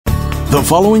The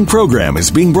following program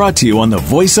is being brought to you on the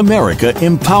Voice America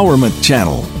Empowerment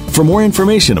Channel. For more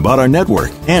information about our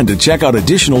network and to check out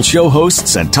additional show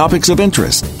hosts and topics of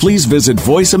interest, please visit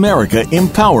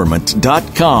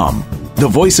voiceamericaempowerment.com. The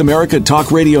Voice America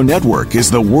Talk Radio Network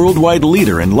is the worldwide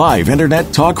leader in live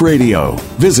Internet talk radio.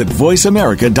 Visit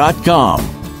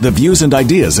voiceamerica.com. The views and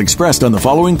ideas expressed on the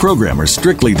following program are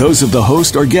strictly those of the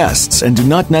host or guests and do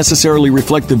not necessarily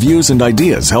reflect the views and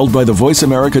ideas held by the Voice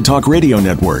America Talk Radio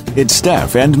Network, its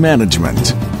staff, and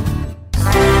management.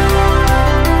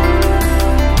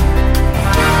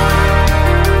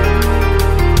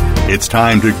 It's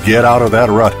time to get out of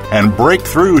that rut and break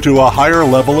through to a higher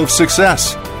level of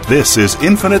success. This is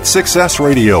Infinite Success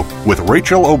Radio with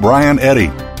Rachel O'Brien Eddy.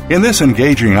 In this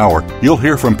engaging hour, you'll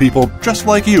hear from people just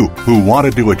like you who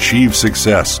wanted to achieve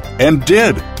success and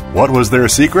did. What was their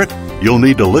secret? You'll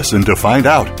need to listen to find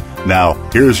out. Now,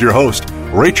 here's your host,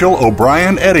 Rachel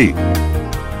O'Brien Eddy.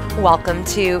 Welcome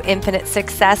to Infinite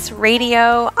Success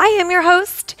Radio. I am your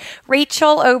host,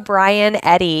 Rachel O'Brien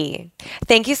Eddy.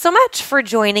 Thank you so much for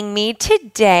joining me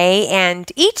today and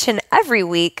each and every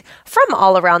week from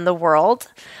all around the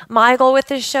world. My goal with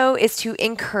this show is to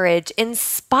encourage,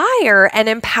 inspire, and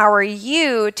empower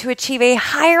you to achieve a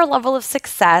higher level of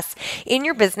success in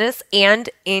your business and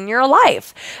in your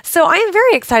life. So I am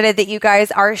very excited that you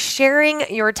guys are sharing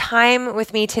your time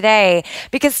with me today,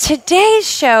 because today's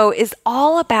show is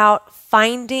all about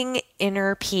finding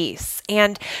inner peace.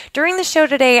 And during the show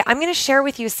today, I'm going to share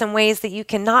with you some ways that you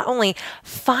can not only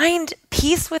find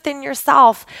peace within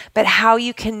yourself, but how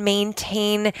you can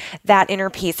maintain that inner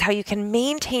peace, how you can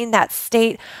maintain that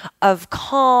state of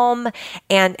calm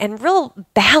and real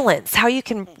balance, how you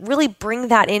can really bring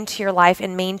that into your life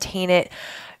and maintain it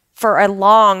for a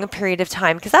long period of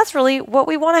time, because that's really what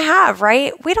we want to have,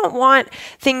 right? We don't want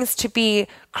things to be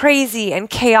crazy and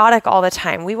chaotic all the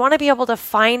time. We want to be able to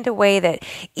find a way that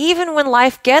even when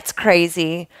life gets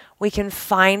crazy, we can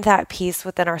find that peace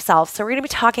within ourselves. So we're going to be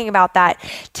talking about that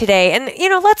today. And,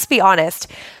 let's be honest,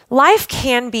 life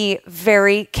can be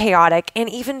very chaotic and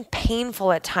even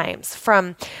painful at times,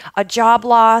 from a job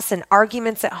loss and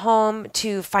arguments at home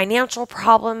to financial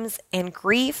problems and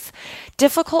grief.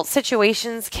 Difficult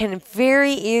situations can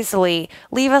very easily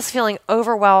leave us feeling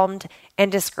overwhelmed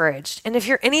and discouraged. And if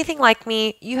you're anything like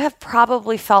me, you have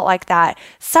probably felt like that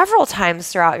several times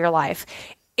throughout your life.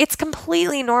 It's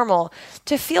completely normal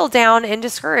to feel down and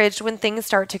discouraged when things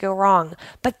start to go wrong.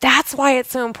 But that's why it's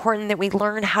so important that we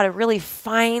learn how to really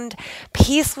find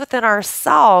peace within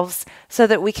ourselves so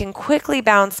that we can quickly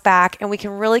bounce back and we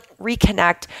can really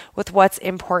reconnect with what's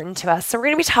important to us. So we're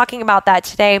going to be talking about that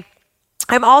today.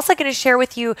 I'm also going to share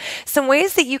with you some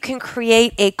ways that you can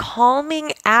create a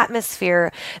calming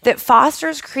atmosphere that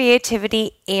fosters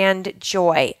creativity and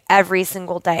joy every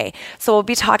single day. So we'll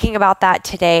be talking about that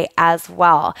today as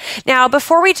well. Now,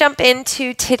 before we jump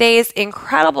into today's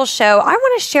incredible show, I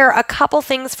want to share a couple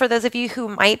things for those of you who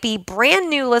might be brand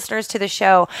new listeners to the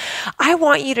show. I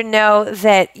want you to know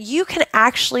that you can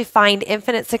actually find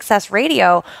Infinite Success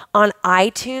Radio on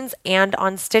iTunes and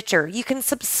on Stitcher. You can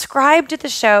subscribe to the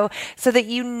show so that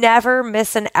you never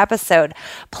miss an episode.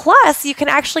 Plus, you can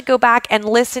actually go back and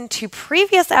listen to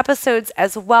previous episodes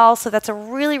as well. So that's a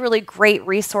really, really great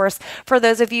resource for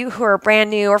those of you who are brand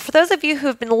new, or for those of you who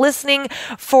have been listening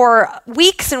for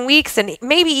weeks and weeks and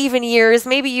maybe even years.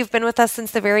 Maybe you've been with us since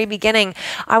the very beginning.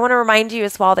 I want to remind you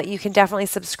as well that you can definitely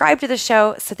subscribe to the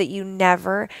show so that you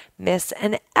never miss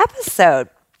an episode.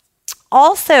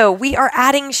 Also, we are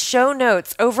adding show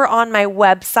notes over on my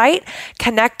website,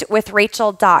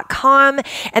 connectwithrachel.com,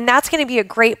 and that's going to be a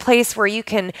great place where you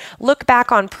can look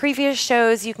back on previous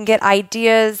shows. You can get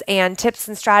ideas and tips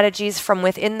and strategies from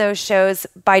within those shows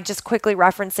by just quickly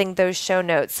referencing those show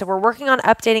notes. So we're working on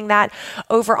updating that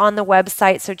over on the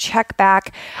website, so check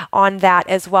back on that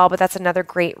as well, but that's another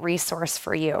great resource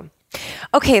for you.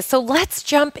 Okay, so let's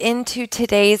jump into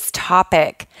today's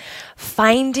topic,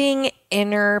 finding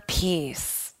inner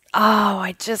peace. Oh,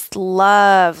 I just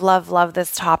love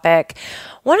this topic.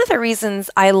 One of the reasons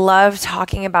I love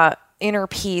talking about inner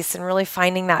peace and really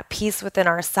finding that peace within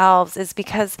ourselves is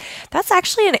because that's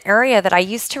actually an area that I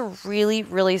used to really,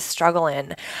 really struggle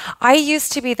in. I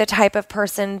used to be the type of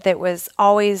person that was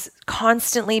always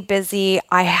constantly busy.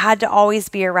 I had to always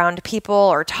be around people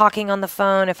or talking on the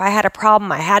phone. If I had a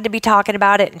problem, I had to be talking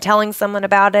about it and telling someone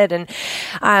about it. And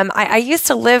I used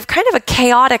to live kind of a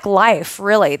chaotic life,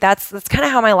 really. That's kind of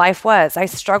how my life was. I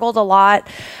struggled a lot,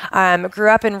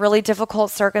 grew up in really difficult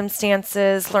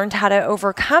circumstances, learned how to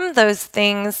overcome those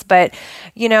things. But,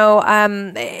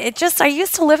 I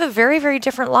used to live a very, very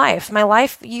different life. My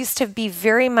life used to be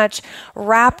very much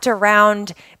wrapped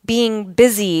around being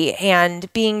busy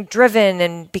and being driven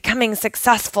and becoming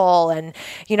successful. And,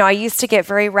 I used to get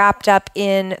very wrapped up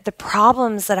in the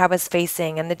problems that I was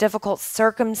facing and the difficult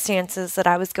circumstances that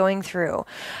I was going through.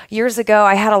 Years ago,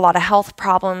 I had a lot of health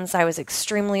problems. I was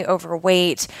extremely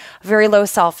overweight, very low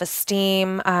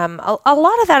self-esteem. A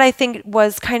lot of that, I think,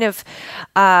 was kind of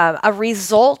a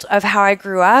result of how I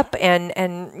grew up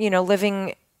and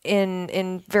living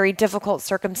in very difficult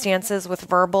circumstances with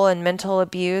verbal and mental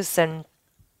abuse, and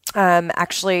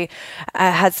actually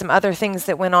had some other things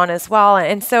that went on as well.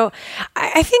 And so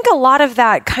I think a lot of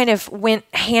that kind of went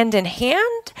hand in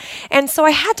hand. And so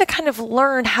I had to kind of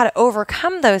learn how to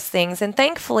overcome those things. And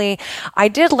thankfully, I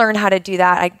did learn how to do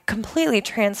that. I completely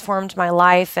transformed my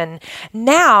life. And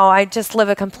now I just live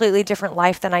a completely different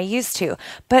life than I used to.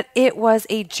 But it was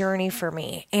a journey for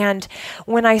me. And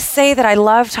when I say that I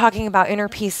love talking about inner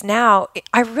peace now,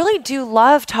 I really do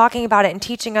love talking about it and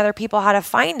teaching other people how to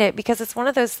find it, because it's one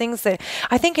of those things that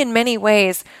I think in many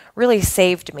ways really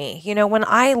saved me. When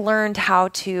I learned how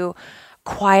to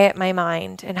quiet my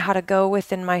mind and how to go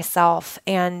within myself,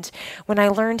 and when I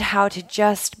learned how to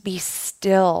just be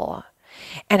still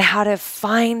and how to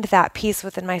find that peace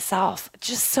within myself,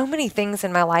 just so many things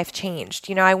in my life changed.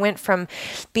 I went from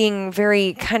being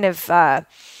very kind of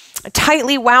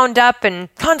tightly wound up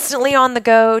and constantly on the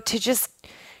go to just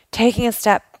taking a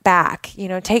step back,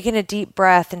 taking a deep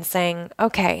breath and saying,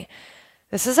 okay,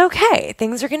 this is okay.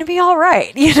 Things are going to be all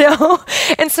right,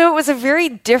 And so it was a very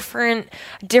different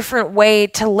way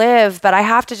to live. But I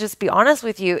have to just be honest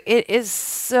with you. It is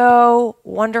so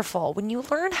wonderful when you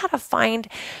learn how to find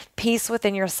peace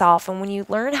within yourself, and when you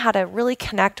learn how to really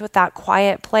connect with that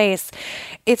quiet place.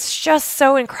 It's just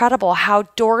so incredible how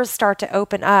doors start to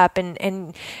open up,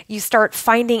 and you start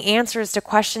finding answers to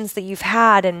questions that you've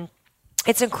had. And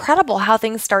it's incredible how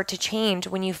things start to change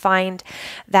when you find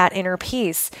that inner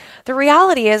peace. The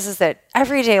reality is that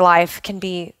everyday life can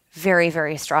be very,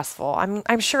 very stressful.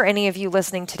 I'm sure any of you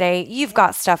listening today, you've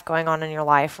got stuff going on in your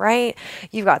life, right?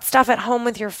 You've got stuff at home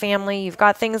with your family. You've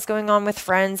got things going on with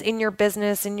friends, in your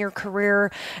business, in your career.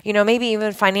 Maybe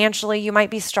even financially, you might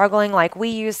be struggling like we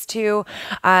used to.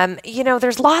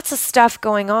 There's lots of stuff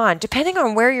going on. Depending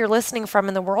on where you're listening from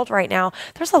in the world right now,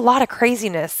 there's a lot of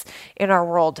craziness in our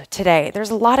world today. There's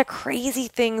a lot of crazy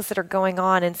things that are going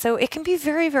on. And so it can be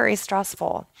very, very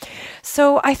stressful.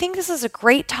 So I think this is a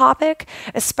great topic,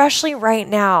 especially right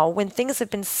now when things have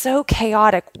been so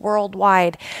chaotic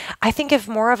worldwide. I think if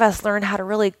more of us learn how to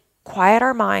really quiet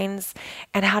our minds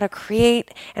and how to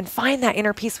create and find that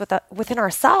inner peace within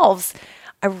ourselves,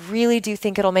 I really do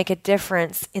think it'll make a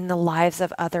difference in the lives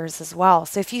of others as well.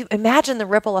 So if you imagine the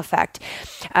ripple effect,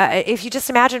 if you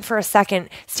just imagine for a second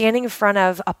standing in front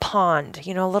of a pond,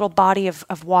 a little body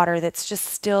of water that's just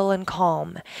still and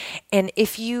calm. And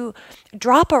if you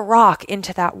drop a rock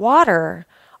into that water,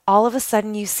 all of a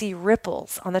sudden you see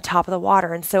ripples on the top of the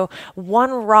water. And so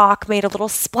one rock made a little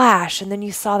splash, and then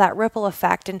you saw that ripple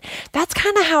effect. And that's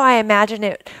kind of how I imagine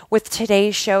it with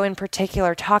today's show in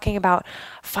particular, talking about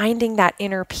finding that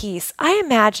inner peace. I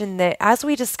imagine that as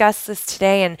we discuss this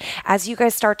today, and as you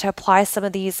guys start to apply some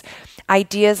of these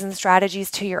ideas and strategies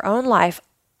to your own life,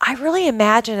 I really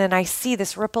imagine and I see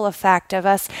this ripple effect of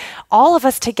all of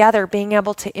us together being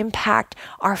able to impact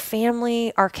our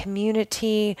family, our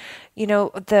community,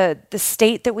 the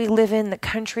state that we live in, the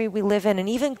country we live in, and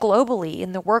even globally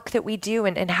in the work that we do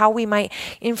and how we might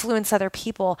influence other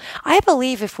people. I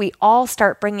believe if we all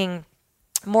start bringing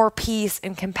more peace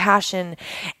and compassion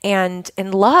and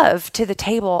love to the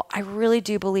table, I really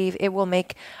do believe it will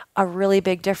make a really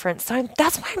big difference. So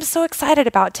that's why I'm so excited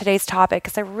about today's topic,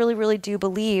 because I really, really do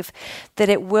believe that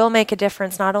it will make a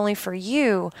difference not only for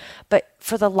you, but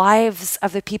for the lives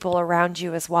of the people around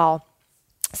you as well.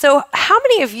 So how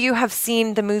many of you have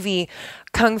seen the movie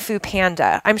Kung Fu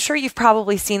Panda? I'm sure you've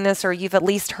probably seen this, or you've at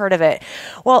least heard of it.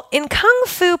 Well, in Kung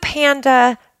Fu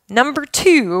Panda number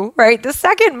 2, right, the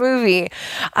second movie,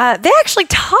 they actually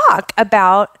talk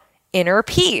about inner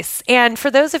peace. And for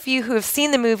those of you who have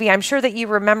seen the movie, I'm sure that you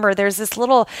remember there's this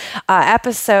little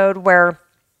episode where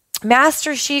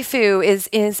Master Shifu is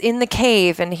in the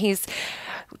cave, and he's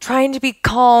trying to be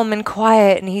calm and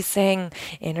quiet, and he's saying,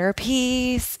 inner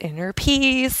peace,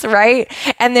 right?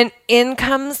 And then in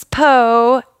comes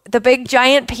Po, the big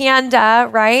giant panda,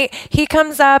 right? He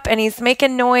comes up and he's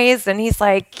making noise, and he's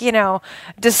like,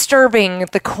 disturbing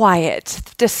the quiet,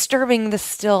 disturbing the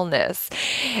stillness.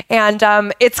 And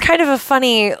it's kind of a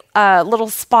funny little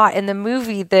spot in the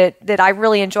movie that I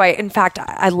really enjoy. In fact,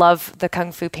 I love the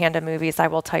Kung Fu Panda movies. I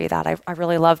will tell you that. I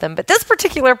really love them. But this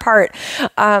particular part,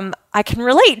 I can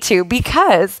relate to,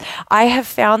 because I have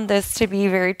found this to be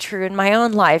very true in my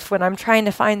own life when I'm trying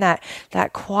to find that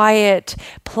quiet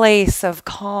place of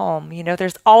calm.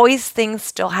 There's always things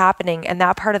still happening, and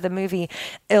that part of the movie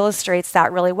illustrates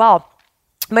that really well.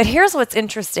 But here's what's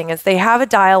interesting is they have a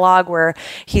dialogue where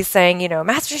he's saying,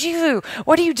 Master Shifu,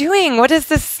 what are you doing? What is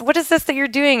this that you're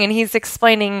doing? And he's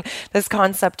explaining this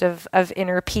concept of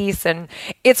inner peace. And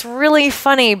it's really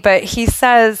funny, but he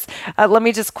says, let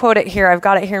me just quote it here. I've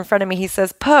got it here in front of me. He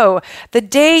says, "Po, the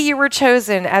day you were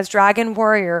chosen as Dragon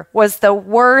Warrior was the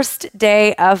worst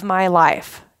day of my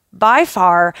life. By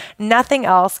far, nothing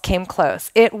else came close.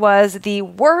 It was the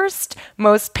worst,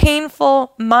 most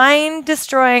painful,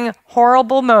 mind-destroying,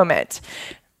 horrible moment."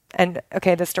 And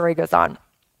okay, the story goes on.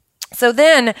 So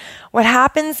then what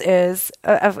happens is,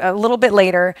 a little bit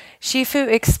later, Shifu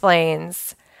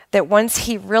explains that once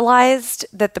he realized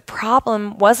that the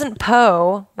problem wasn't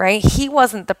Po, right? He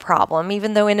wasn't the problem,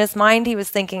 even though in his mind he was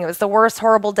thinking it was the worst,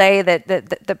 horrible day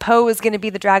that Po was going to be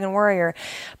the Dragon Warrior.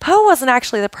 Po wasn't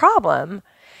actually the problem.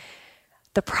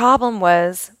 The problem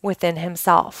was within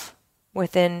himself,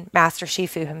 within Master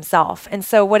Shifu himself. And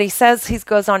so what he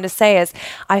goes on to say is,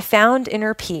 "I found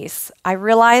inner peace. I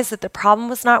realized that the problem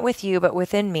was not with you, but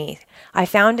within me. I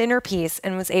found inner peace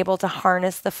and was able to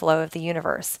harness the flow of the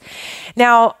universe."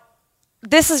 Now,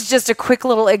 this is just a quick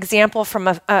little example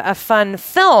from a fun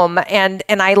film, and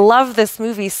I love this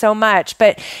movie so much.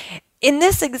 But in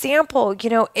this example,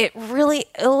 it really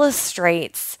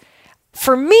illustrates,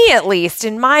 for me at least,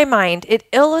 in my mind, it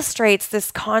illustrates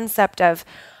this concept of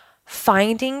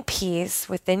finding peace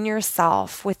within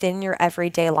yourself, within your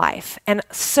everyday life. And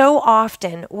so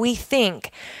often we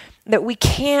think that we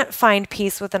can't find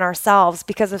peace within ourselves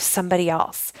because of somebody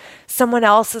else. Someone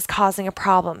else is causing a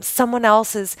problem. Someone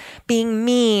else is being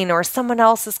mean, or someone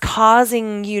else is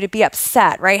causing you to be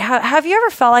upset, right? Have you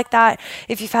ever felt like that?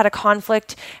 If you've had a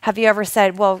conflict, have you ever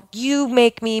said, "Well, you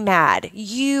make me mad.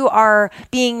 You are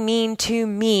being mean to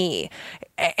me"?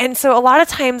 And so a lot of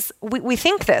times we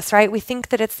think this, right? We think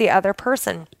that it's the other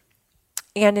person.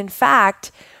 And in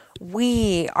fact,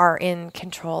 we are in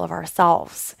control of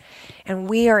ourselves, and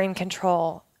we are in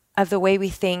control of the way we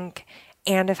think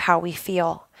and of how we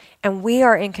feel. And we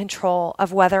are in control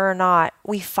of whether or not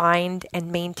we find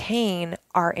and maintain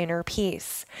our inner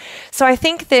peace. So I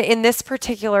think that in this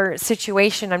particular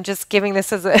situation, I'm just giving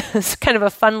this as kind of a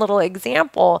fun little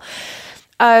example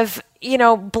of,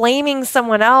 blaming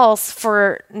someone else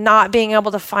for not being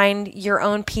able to find your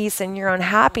own peace and your own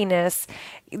happiness.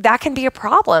 That can be a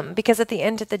problem, because at the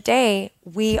end of the day,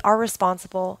 we are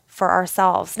responsible for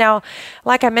ourselves. Now,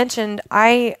 like I mentioned,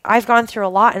 I've gone through a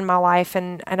lot in my life,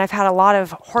 and I've had a lot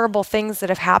of horrible things that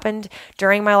have happened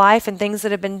during my life and things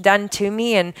that have been done to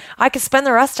me. And I could spend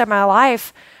the rest of my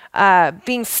life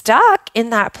being stuck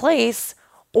in that place,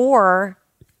 or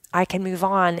I can move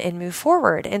on and move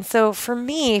forward. And so for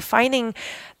me, finding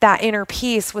that inner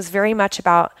peace was very much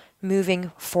about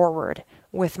moving forward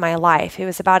with my life. It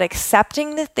was about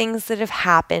accepting the things that have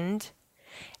happened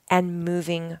and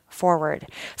moving forward.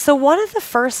 So one of the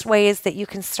first ways that you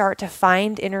can start to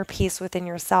find inner peace within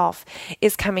yourself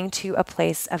is coming to a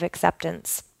place of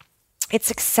acceptance.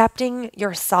 It's accepting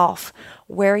yourself,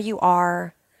 where you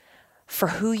are, for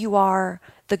who you are,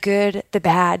 the good, the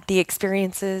bad, the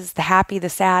experiences, the happy, the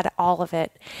sad, all of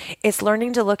it. It's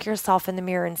learning to look yourself in the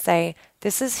mirror and say,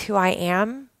 "This is who I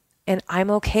am, and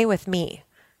I'm okay with me."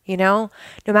 No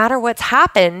matter what's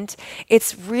happened,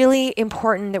 it's really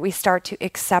important that we start to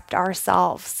accept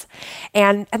ourselves.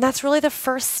 And that's really the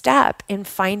first step in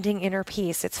finding inner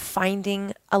peace. It's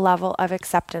finding a level of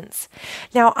acceptance.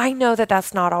 Now, I know that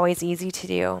that's not always easy to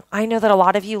do. I know that a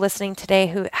lot of you listening today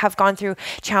who have gone through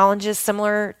challenges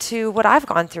similar to what I've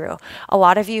gone through. A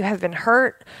lot of you have been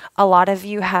hurt. A lot of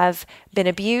you have been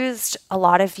abused. A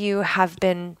lot of you have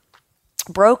been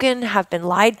broken, have been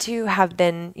lied to, have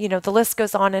been, the list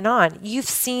goes on and on. You've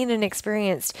seen and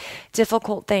experienced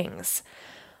difficult things.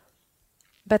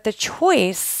 But the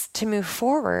choice to move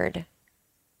forward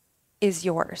is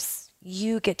yours.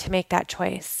 You get to make that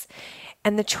choice.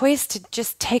 And the choice to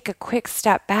just take a quick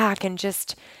step back and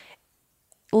just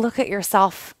look at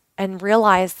yourself and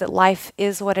realize that life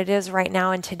is what it is right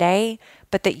now and today,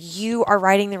 but that you are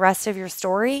writing the rest of your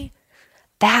story,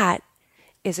 that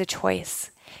is a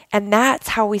choice. And that's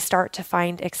how we start to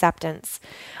find acceptance.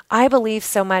 I believe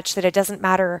so much that it doesn't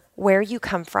matter where you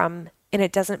come from, and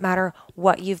it doesn't matter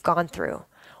what you've gone through.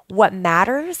 What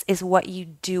matters is what you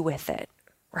do with it,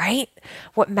 right?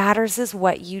 What matters is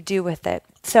what you do with it.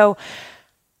 So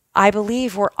I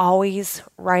believe we're always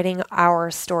writing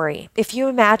our story. If you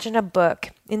imagine a book,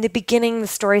 in the beginning, the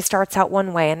story starts out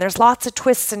one way, and there's lots of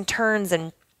twists and turns,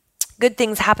 and good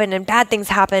things happen and bad things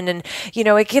happen, and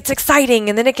it gets exciting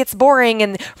and then it gets boring,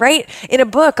 and right? In a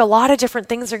book, a lot of different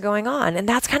things are going on, and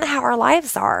that's kind of how our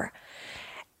lives are.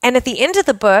 And at the end of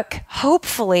the book,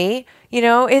 hopefully,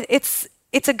 it's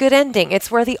a good ending. It's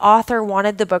where the author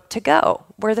wanted the book to go,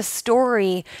 where the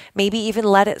story maybe even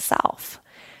led itself.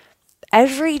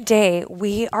 Every day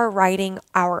we are writing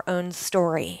our own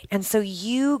story. And so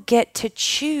you get to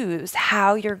choose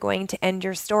how you're going to end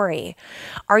your story.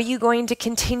 Are you going to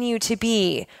continue to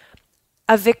be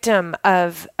a victim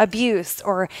of abuse,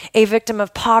 or a victim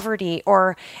of poverty,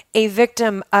 or a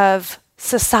victim of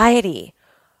society?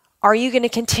 Are you going to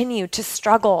continue to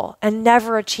struggle and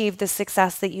never achieve the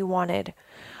success that you wanted?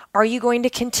 Are you going to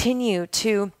continue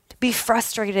to be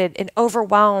frustrated and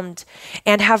overwhelmed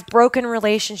and have broken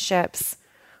relationships?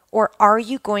 Or are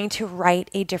you going to write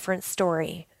a different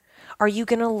story? Are you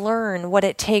going to learn what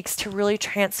it takes to really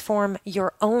transform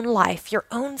your own life, your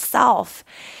own self?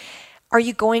 Are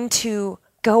you going to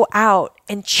go out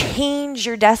and change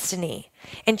your destiny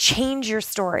and change your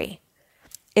story?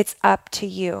 It's up to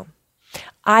you.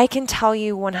 I can tell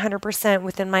you 100%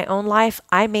 within my own life,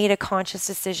 I made a conscious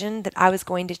decision that I was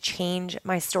going to change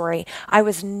my story. I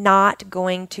was not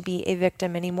going to be a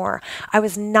victim anymore. I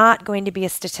was not going to be a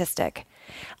statistic.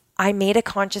 I made a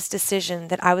conscious decision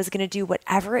that I was going to do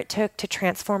whatever it took to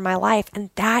transform my life, and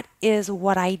that is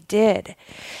what I did.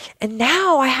 And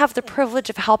now I have the privilege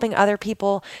of helping other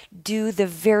people do the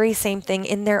very same thing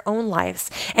in their own lives,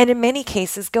 and in many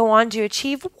cases go on to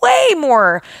achieve way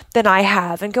more than I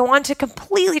have, and go on to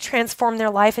completely transform their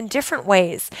life in different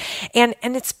ways. And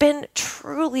it's been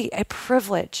truly a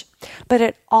privilege. But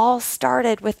it all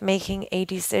started with making a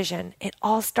decision. It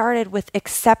all started with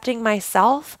accepting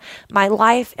myself, my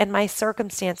life, and my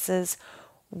circumstances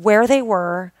where they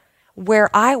were, where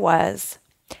I was,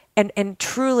 and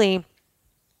truly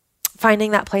finding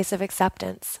that place of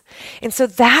acceptance. And so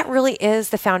that really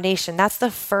is the foundation. That's the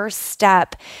first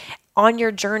step on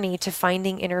your journey to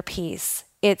finding inner peace.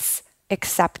 It's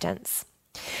acceptance.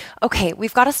 Okay,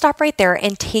 we've got to stop right there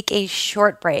and take a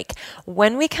short break.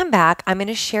 When we come back, I'm going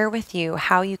to share with you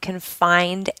how you can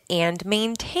find and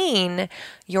maintain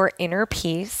your inner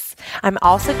peace. I'm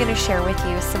also going to share with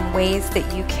you some ways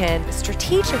that you can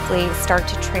strategically start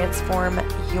to transform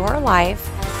your life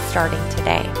starting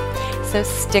today. So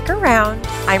stick around.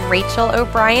 I'm Rachel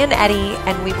O'Brien Eddy,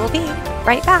 and we will be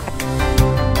right back.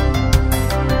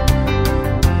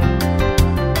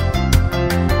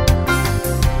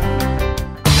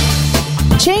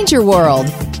 Change your world.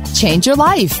 Change your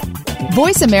life.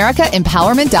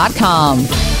 VoiceAmericaEmpowerment.com.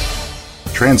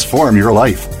 Transform your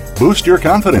life, boost your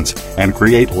confidence, and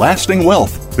create lasting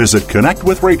wealth. Visit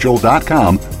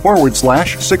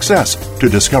connectwithrachel.com/success to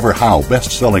discover how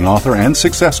best-selling author and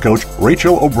success coach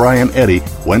Rachel O'Brien Eddy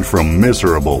went from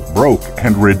miserable, broke,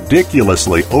 and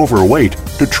ridiculously overweight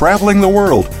to traveling the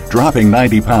world, dropping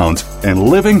 90 pounds, and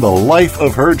living the life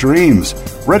of her dreams.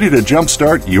 Ready to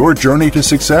jumpstart your journey to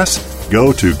success?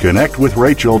 Go to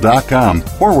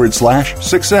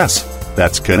connectwithrachel.com/success.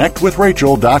 That's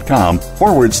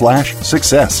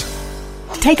connectwithrachel.com/success.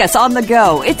 Take us on the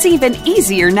go. It's even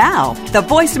easier now. The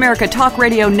Voice America Talk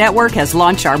Radio Network has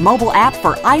launched our mobile app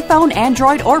for iPhone,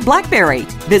 Android, or BlackBerry.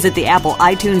 Visit the Apple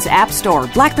iTunes App Store,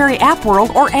 BlackBerry App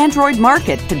World, or Android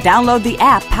Market to download the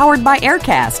app powered by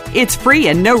Aircast. It's free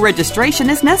and no registration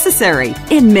is necessary.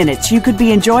 In minutes, you could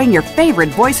be enjoying your favorite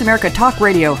Voice America Talk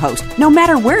Radio host, no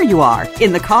matter where you are,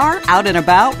 in the car, out and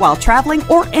about, while traveling,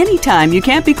 or anytime you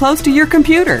can't be close to your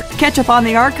computer. Catch up on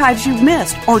the archives you've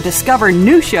missed or discover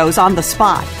new shows on the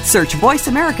spot. Search Voice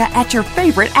America at your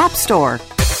favorite app store.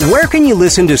 Where can you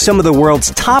listen to some of the world's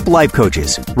top life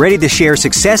coaches, ready to share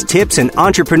success tips and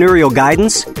entrepreneurial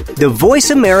guidance? The Voice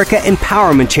America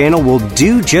Empowerment Channel will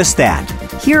do just that.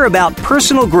 Hear about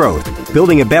personal growth,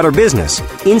 building a better business,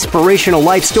 inspirational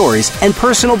life stories, and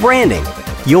personal branding.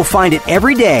 You'll find it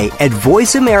every day at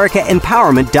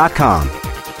VoiceAmericaEmpowerment.com.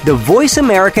 The Voice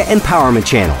America Empowerment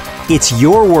Channel. It's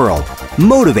your world.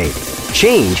 Motivate,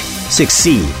 change,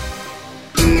 succeed.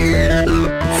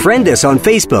 Friend us on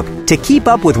Facebook to keep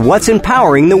up with what's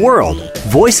empowering the world.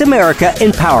 Voice America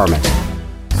Empowerment.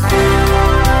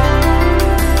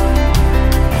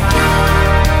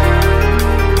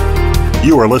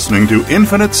 You are listening to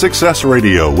Infinite Success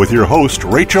Radio with your host,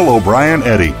 Rachel O'Brien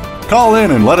Eddy. Call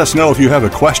in and let us know if you have a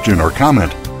question or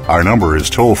comment. Our number is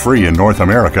toll-free in North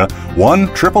America,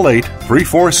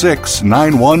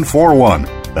 1-888-346-9141.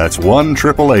 That's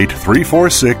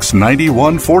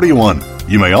 1-888-346-9141.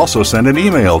 You may also send an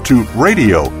email to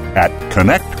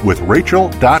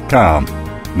radio@connectwithrachel.com.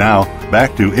 Now,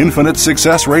 back to Infinite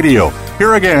Success Radio.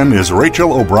 Here again is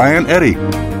Rachel O'Brien Eddy.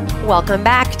 Welcome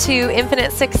back to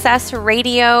Infinite Success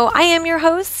Radio. I am your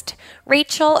host,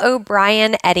 Rachel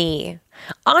O'Brien Eddy.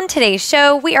 On today's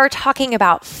show, we are talking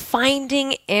about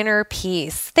finding inner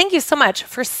peace. Thank you so much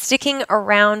for sticking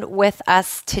around with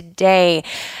us today.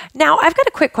 Now, I've got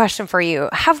a quick question for you.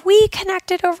 Have we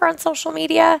connected over on social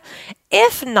media?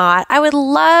 If not, I would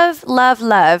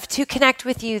love to connect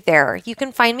with you there. You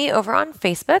can find me over on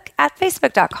Facebook at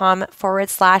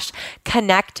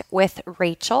facebook.com/connect with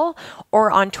Rachel, or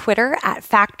on Twitter at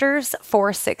Factors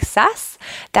for Success.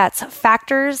 That's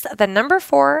Factors, the number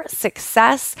 4,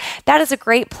 Success. That is a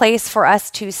great place for us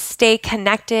to stay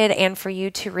connected and for you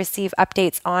to receive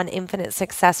updates on Infinite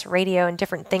Success Radio and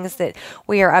different things that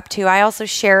we are up to. I also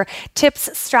share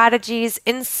tips, strategies,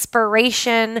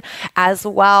 inspiration as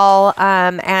well,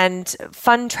 and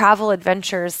fun travel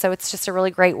adventures. So it's just a really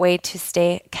great way to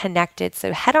stay connected.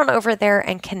 So head on over there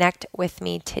and connect with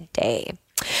me today.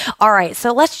 All right,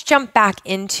 so let's jump back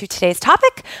into today's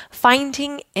topic,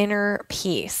 finding inner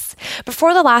peace.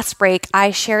 Before the last break, I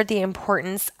shared the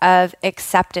importance of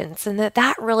acceptance, and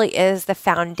that really is the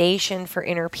foundation for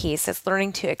inner peace. It's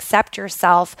learning to accept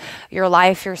yourself, your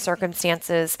life, your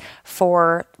circumstances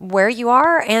for where you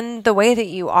are and the way that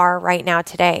you are right now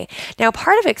today. Now,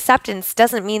 part of acceptance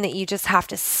doesn't mean that you just have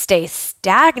to stay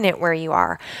stagnant where you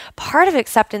are. Part of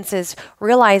acceptance is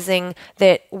realizing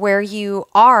that where you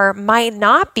are might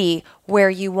not be where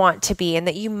you want to be and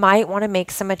that you might want to make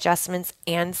some adjustments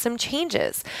and some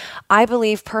changes. I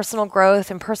believe personal growth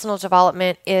and personal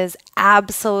development is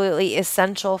absolutely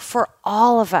essential for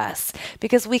all of us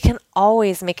because we can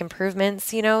always make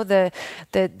improvements. You know, the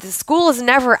school is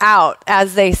never out,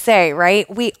 as they say,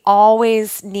 right? We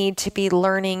always need to be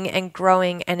learning and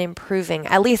growing and improving.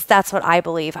 At least that's what I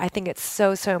believe. I think it's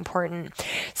so important.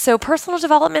 So personal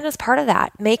development is part of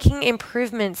that. Making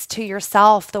improvements to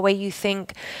yourself, the way you think,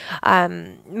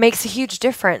 makes a huge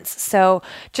difference. So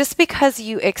just because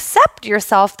you accept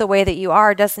yourself the way that you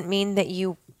are doesn't mean that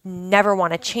you never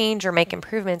want to change or make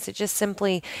improvements. It just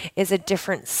simply is a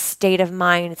different state of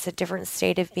mind. It's a different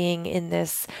state of being in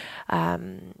this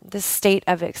state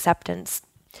of acceptance.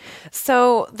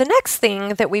 So the next thing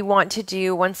that we want to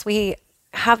do once we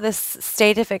have this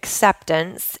state of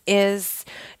acceptance is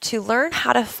to learn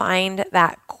how to find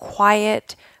that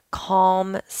quiet,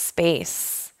 calm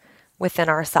space within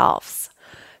ourselves.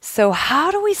 So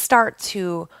how do we start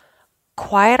to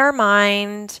quiet our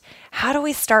mind? How do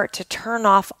we start to turn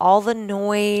off all the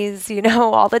noise,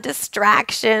 all the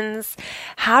distractions?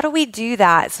 How do we do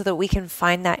that so that we can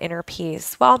find that inner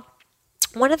peace? Well,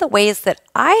 one of the ways that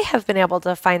I have been able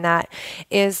to find that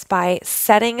is by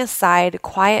setting aside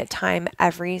quiet time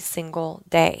every single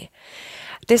day.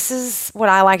 This is what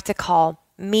I like to call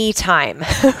me time,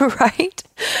 right?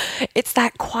 It's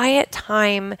that quiet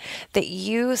time that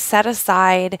you set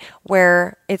aside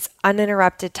where it's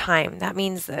uninterrupted time. That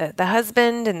means the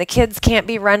husband and the kids can't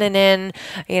be running in,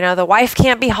 the wife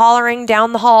can't be hollering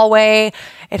down the hallway.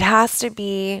 It has to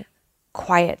be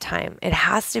quiet time. It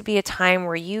has to be a time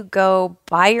where you go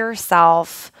by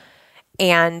yourself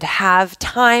and have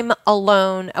time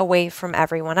alone away from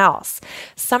everyone else.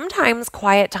 Sometimes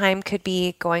quiet time could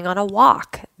be going on a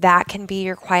walk. That can be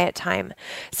your quiet time.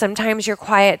 Sometimes your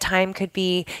quiet time could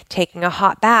be taking a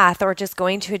hot bath or just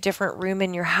going to a different room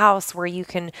in your house where you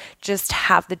can just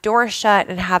have the door shut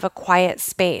and have a quiet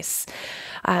space.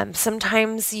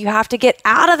 Sometimes you have to get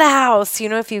out of the house.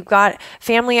 If you've got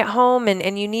family at home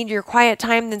and you need your quiet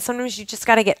time, then sometimes you just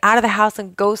got to get out of the house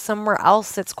and go somewhere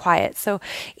else that's quiet. So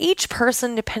each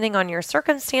person, depending on your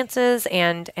circumstances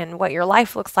and what your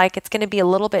life looks like, it's going to be a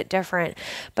little bit different.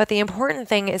 But the important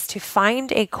thing is to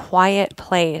find a quiet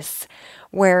place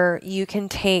where you can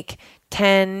take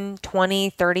 10, 20,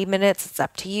 30 minutes. It's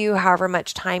up to you, however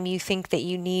much time you think that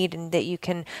you need and that you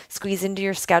can squeeze into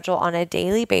your schedule on a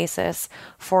daily basis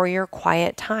for your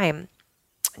quiet time.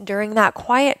 During that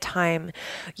quiet time,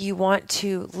 you want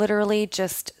to literally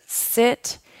just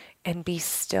sit and be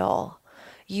still.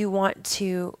 You want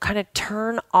to kind of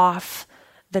turn off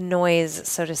the noise,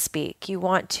 so to speak. You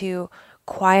want to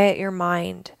quiet your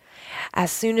mind.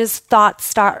 As soon as thoughts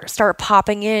start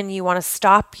popping in, you want to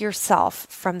stop yourself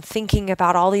from thinking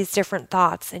about all these different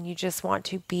thoughts, and you just want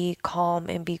to be calm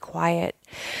and be quiet.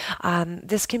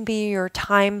 This can be your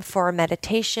time for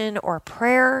meditation or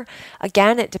prayer.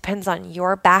 Again, it depends on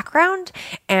your background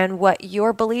and what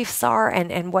your beliefs are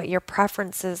and what your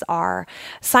preferences are.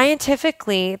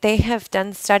 Scientifically, they have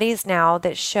done studies now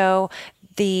that show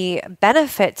the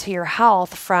benefit to your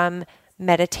health from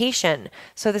meditation.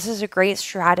 So this is a great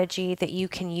strategy that you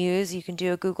can use. You can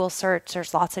do a Google search.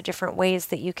 There's lots of different ways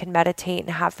that you can meditate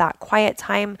and have that quiet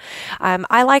time.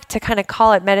 I like to kind of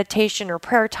call it meditation or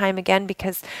prayer time again,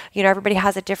 because, everybody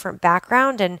has a different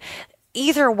background, and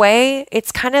either way,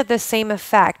 it's kind of the same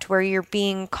effect where you're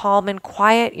being calm and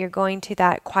quiet. You're going to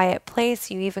that quiet place.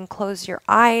 You even close your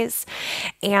eyes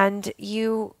and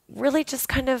you really just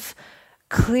kind of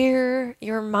clear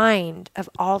your mind of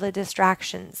all the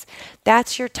distractions.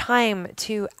 That's your time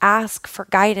to ask for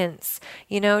guidance,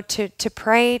 to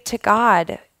pray to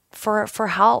God for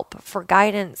help, for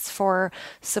guidance, for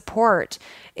support.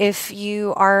 If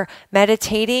you are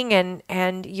meditating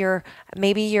and you're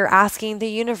asking the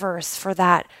universe for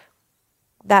that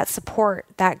support,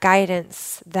 that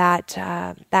guidance,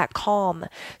 that calm.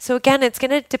 So again, it's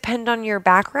going to depend on your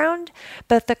background,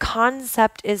 but the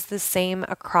concept is the same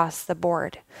across the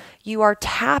board. You are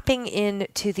tapping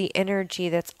into the energy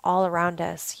that's all around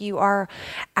us. You are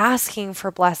asking for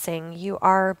blessing. You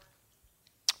are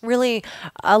really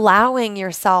allowing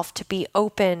yourself to be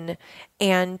open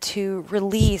and to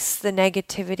release the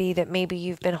negativity that maybe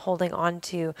you've been holding on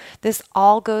to. This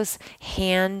all goes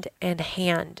hand in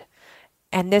hand.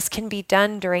 And this can be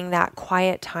done during that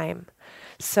quiet time.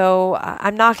 So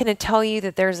I'm not going to tell you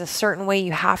that there's a certain way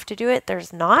you have to do it.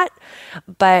 There's not.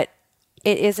 But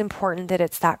it is important that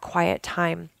it's that quiet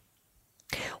time.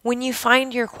 When you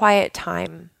find your quiet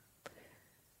time,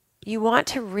 you want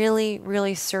to really,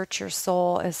 really search your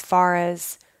soul as far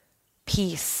as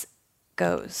peace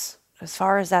goes, as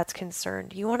far as that's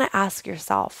concerned. You want to ask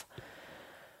yourself,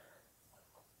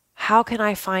 how can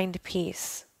I find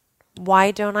peace?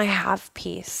 Why don't I have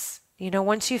peace?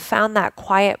 Once you've found that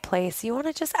quiet place, you want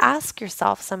to just ask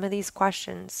yourself some of these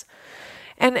questions.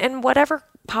 And whatever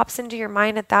pops into your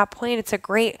mind at that point, it's a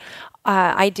great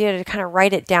idea to kind of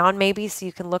write it down maybe so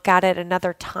you can look at it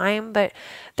another time. But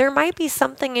there might be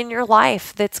something in your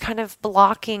life that's kind of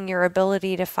blocking your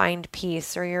ability to find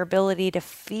peace or your ability to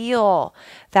feel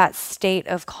that state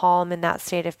of calm and that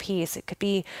state of peace. It could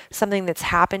be something that's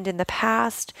happened in the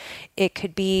past. It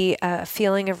could be a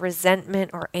feeling of resentment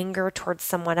or anger towards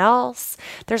someone else.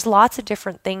 There's lots of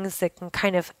different things that can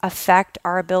kind of affect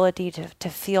our ability to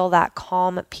feel that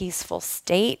calm, peaceful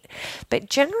state.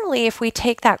 But generally, if we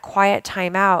take that quiet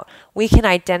time out, we can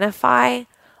identify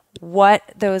what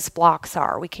those blocks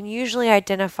are. We can usually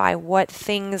identify what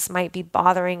things might be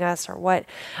bothering us or what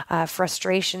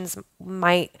frustrations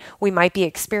we might be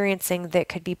experiencing that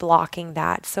could be blocking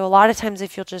that. So a lot of times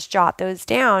if you'll just jot those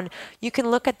down, you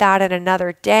can look at that at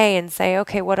another day and say,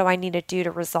 okay, what do I need to do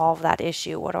to resolve that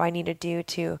issue? What do I need to do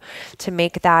to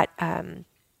make that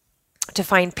to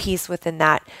find peace within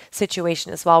that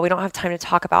situation as well. We don't have time to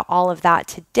talk about all of that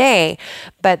today,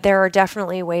 but there are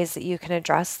definitely ways that you can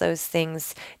address those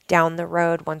things down the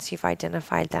road once you've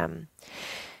identified them.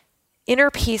 Inner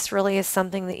peace really is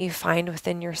something that you find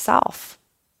within yourself.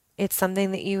 It's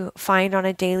something that you find on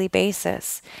a daily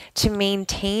basis. To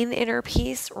maintain inner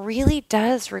peace really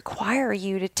does require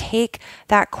you to take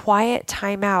that quiet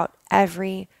time out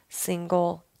every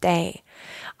single day.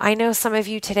 I know some of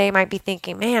you today might be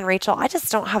thinking, man, Rachel, I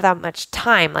just don't have that much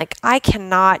time. Like, I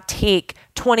cannot take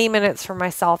 20 minutes for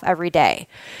myself every day.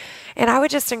 And I would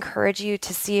just encourage you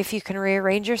to see if you can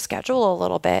rearrange your schedule a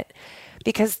little bit,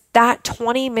 because that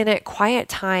 20-minute quiet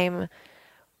time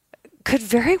could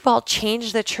very well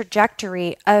change the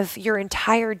trajectory of your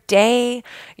entire day,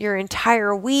 your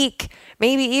entire week,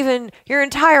 maybe even your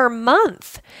entire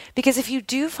month. Because if you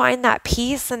do find that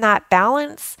peace and that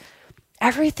balance,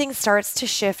 everything starts to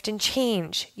shift and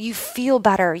change. You feel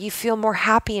better. You feel more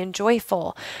happy and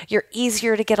joyful. You're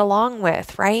easier to get along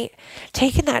with, right?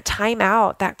 Taking that time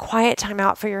out, that quiet time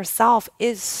out for yourself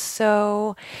is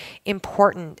so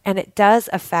important, and it does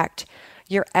affect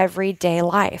your everyday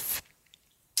life.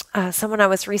 Someone I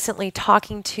was recently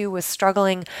talking to was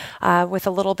struggling with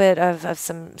a little bit of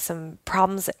some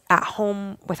problems at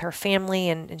home with her family,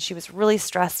 and she was really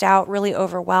stressed out, really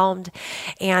overwhelmed.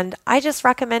 And I just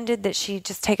recommended that she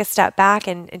just take a step back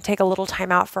and take a little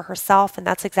time out for herself, and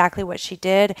that's exactly what she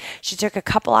did. She took a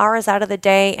couple hours out of the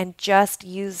day and just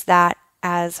used that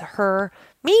as her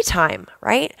me time,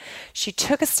 right? She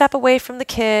took a step away from the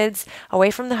kids,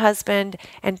 away from the husband,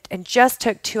 and just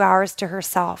took 2 hours to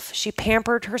herself. She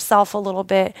pampered herself a little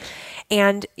bit.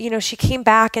 And, she came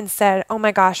back and said, oh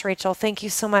my gosh, Rachel, thank you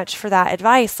so much for that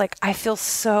advice. Like, I feel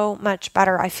so much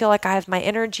better. I feel like I have my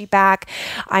energy back.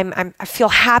 I feel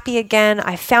happy again.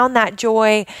 I found that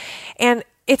joy. And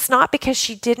it's not because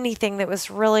she did anything that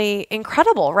was really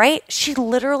incredible, right? She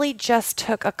literally just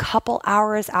took a couple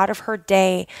hours out of her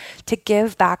day to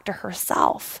give back to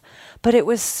herself. But it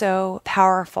was so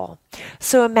powerful.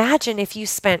 So imagine if you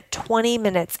spent 20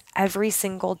 minutes every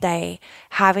single day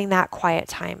having that quiet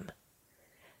time,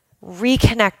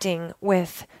 reconnecting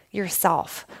with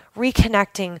yourself,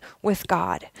 reconnecting with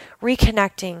God,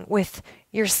 reconnecting with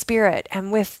your spirit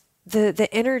and with the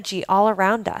energy all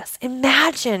around us.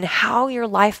 Imagine how your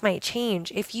life might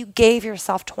change if you gave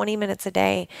yourself 20 minutes a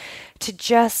day to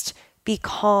just be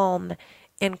calm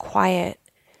and quiet.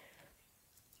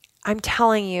 I'm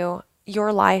telling you,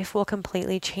 your life will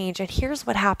completely change. And here's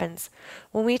what happens.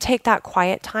 When we take that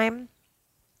quiet time,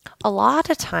 a lot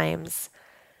of times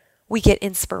we get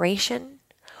inspiration,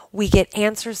 we get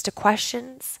answers to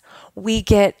questions, we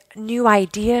get new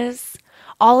ideas.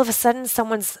 All of a sudden,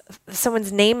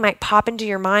 someone's name might pop into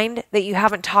your mind that you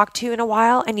haven't talked to in a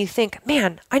while, and you think,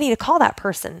 man, I need to call that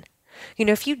person. You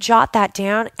know, if you jot that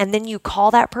down and then you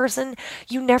call that person,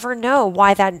 you never know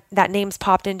why that name's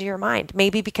popped into your mind.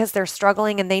 Maybe because they're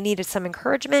struggling and they needed some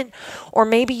encouragement, or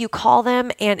maybe you call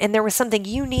them and there was something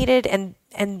you needed and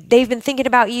they've been thinking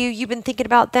about you, you've been thinking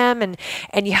about them,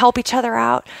 and you help each other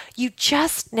out. You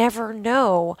just never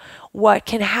know what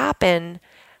can happen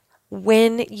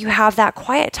when you have that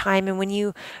quiet time and when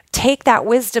you take that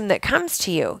wisdom that comes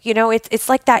to you. You know, it's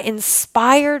like that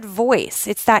inspired voice.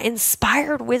 It's that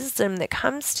inspired wisdom that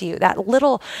comes to you, that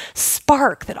little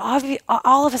spark that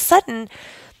all of a sudden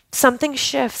something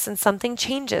shifts and something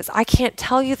changes. I can't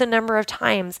tell you the number of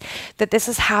times that this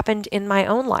has happened in my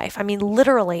own life. I mean,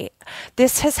 literally,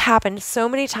 this has happened so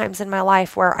many times in my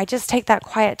life where I just take that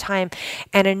quiet time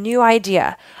and a new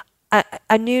idea,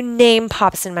 a new name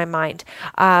pops in my mind.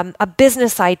 A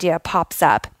business idea pops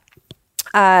up.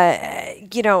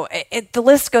 The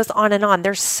list goes on and on.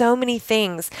 There's so many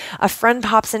things. A friend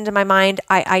pops into my mind.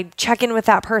 I check in with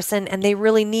that person and they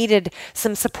really needed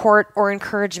some support or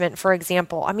encouragement, for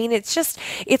example. I mean,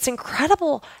 it's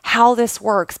incredible how this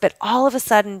works, but all of a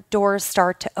sudden doors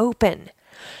start to open.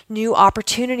 New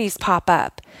opportunities pop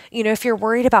up. You know, if you're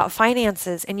worried about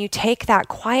finances and you take that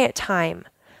quiet time,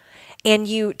 and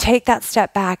you take that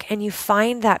step back and you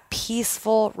find that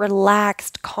peaceful,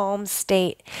 relaxed, calm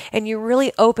state, and you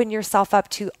really open yourself up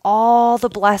to all the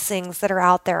blessings that are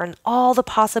out there and all the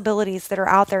possibilities that are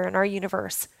out there in our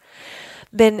universe,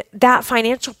 then that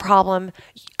financial problem,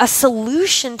 a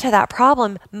solution to that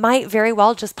problem might very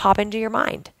well just pop into your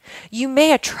mind. You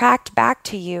may attract back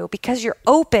to you, because you're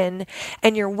open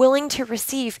and you're willing to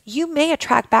receive, you may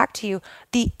attract back to you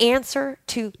the answer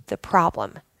to the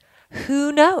problem.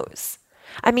 Who knows?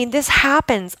 I mean, this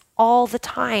happens all the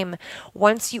time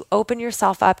once you open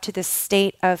yourself up to this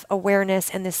state of awareness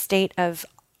and this state of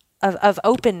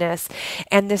openness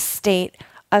and this state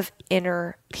of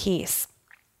inner peace.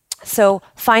 So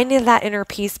finding that inner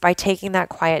peace by taking that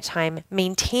quiet time,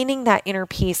 maintaining that inner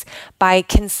peace by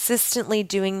consistently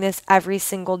doing this every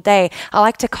single day. I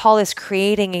like to call this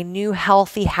creating a new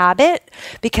healthy habit,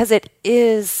 because it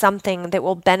is something that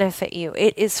will benefit you.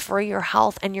 It is for your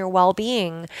health and your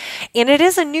well-being. And it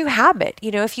is a new habit. You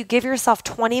know, if you give yourself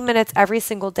 20 minutes every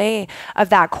single day of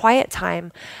that quiet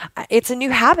time, it's a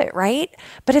new habit, right?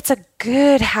 But it's a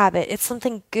good habit. It's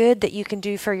something good that you can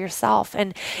do for yourself.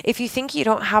 And if you think you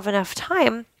don't have enough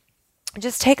time,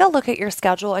 just take a look at your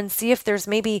schedule and see if there's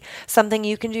maybe something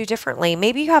you can do differently.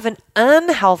 Maybe you have an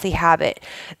unhealthy habit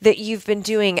that you've been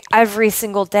doing every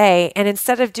single day, and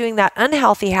instead of doing that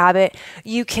unhealthy habit,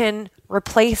 you can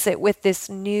replace it with this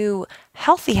new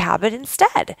healthy habit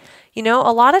instead. You know,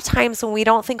 a lot of times when we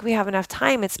don't think we have enough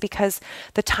time, it's because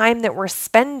the time that we're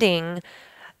spending,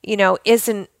 you know,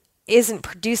 isn't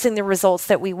producing the results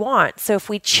that we want. So if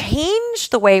we change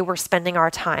the way we're spending our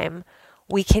time,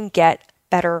 we can get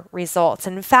better results.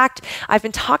 And in fact, I've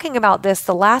been talking about this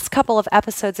the last couple of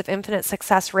episodes of Infinite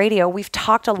Success Radio. We've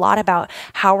talked a lot about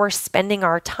how we're spending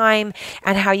our time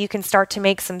and how you can start to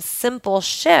make some simple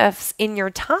shifts in your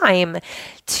time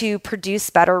to produce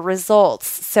better results.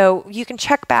 So you can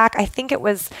check back. I think it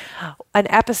was an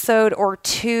episode or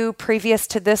two previous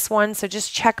to this one. So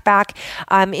just check back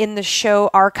in the show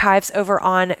archives over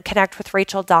on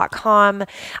connectwithrachel.com.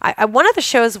 One of the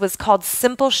shows was called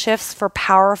Simple Shifts for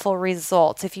Powerful Results.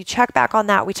 If you check back on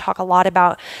that, we talk a lot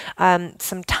about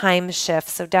some time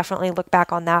shifts. So definitely look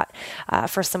back on that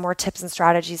for some more tips and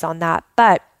strategies on that.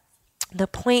 But the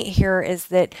point here is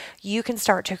that you can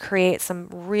start to create some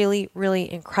really, really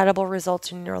incredible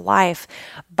results in your life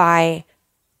by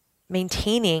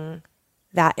maintaining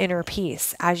that inner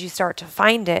peace, as you start to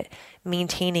find it,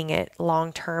 maintaining it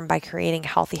long term by creating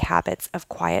healthy habits of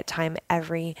quiet time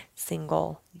every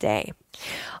single day.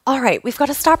 All right, we've got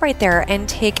to stop right there and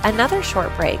take another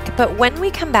short break. But when we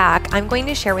come back, I'm going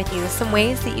to share with you some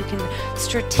ways that you can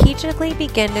strategically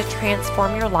begin to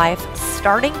transform your life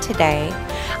starting today.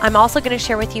 I'm also going to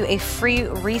share with you a free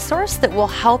resource that will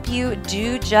help you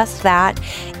do just that.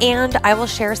 And I will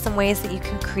share some ways that you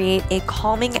can create a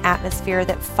calming atmosphere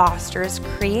that fosters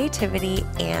creativity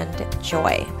and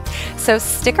joy. So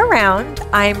stick around.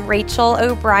 I'm Rachel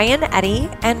O'Brien Eddy,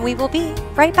 and we will be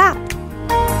right back.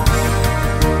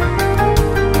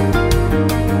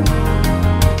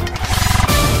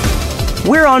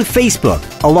 We're on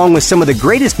Facebook, along with some of the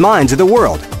greatest minds of the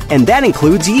world, and that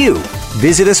includes you.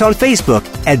 Visit us on Facebook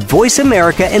at Voice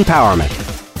America Empowerment.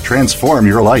 Transform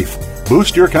your life,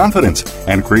 boost your confidence,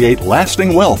 and create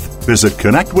lasting wealth. Visit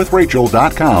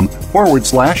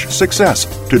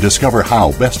connectwithrachel.com/success to discover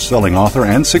how best-selling author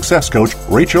and success coach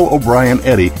Rachel O'Brien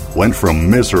Eddy went from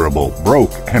miserable,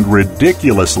 broke, and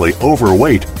ridiculously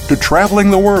overweight to traveling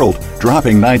the world,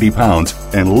 dropping 90 pounds,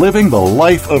 and living the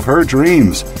life of her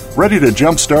dreams. Ready to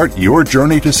jumpstart your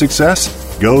journey to success?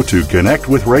 Go to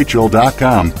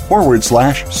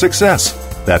connectwithrachel.com/success.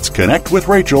 That's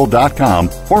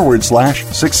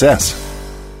connectwithrachel.com/success.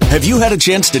 Have you had a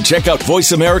chance to check out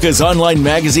Voice America's online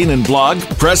magazine and blog,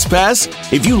 Press Pass?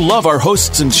 If you love our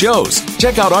hosts and shows,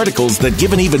 check out articles that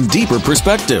give an even deeper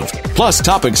perspective. Plus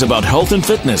topics about health and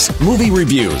fitness, movie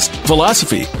reviews,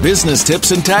 philosophy, business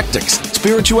tips and tactics,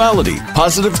 spirituality,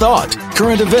 positive thought,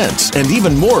 current events, and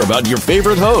even more about your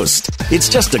favorite host. It's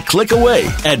just a click away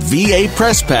at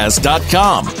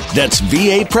vapresspass.com. That's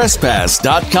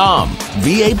vapresspass.com.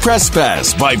 VA Press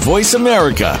Pass by Voice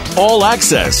America. All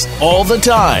access, all the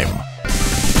time.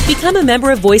 Become a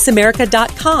member of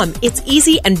VoiceAmerica.com. It's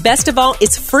easy, and best of all,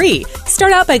 it's free.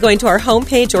 Start out by going to our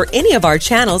homepage or any of our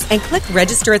channels and click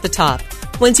register at the top.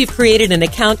 Once you've created an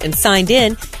account and signed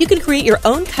in, you can create your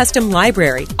own custom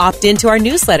library, opt into our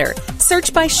newsletter,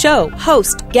 search by show,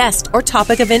 host, guest, or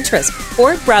topic of interest,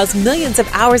 or browse millions of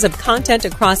hours of content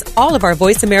across all of our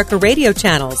Voice America radio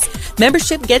channels.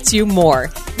 Membership gets you more.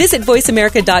 Visit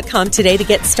VoiceAmerica.com today to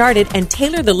get started and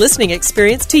tailor the listening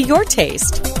experience to your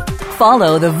taste.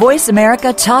 Follow the Voice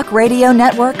America Talk Radio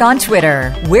Network on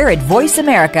Twitter. We're at Voice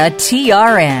America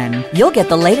TRN. You'll get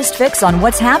the latest fix on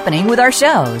what's happening with our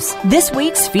shows, this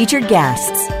week's featured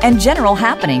guests, and general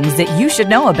happenings that you should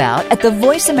know about at the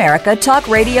Voice America Talk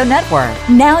Radio Network.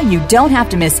 Now you don't have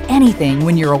to miss anything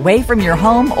when you're away from your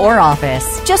home or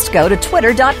office. Just go to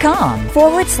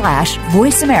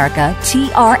twitter.com/Voice America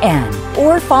TRN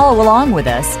or follow along with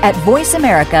us at Voice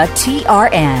America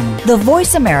TRN, the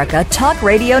Voice America Talk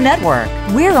Radio Network.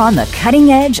 We're on the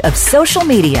cutting edge of social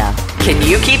media. Can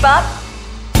you keep up?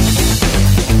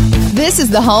 This is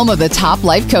the home of the top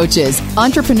life coaches,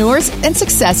 entrepreneurs, and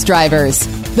success drivers.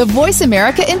 The Voice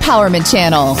America Empowerment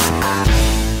Channel.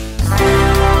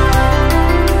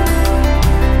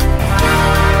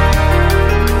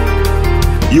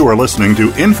 You are listening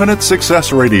to Infinite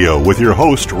Success Radio with your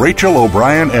host, Rachel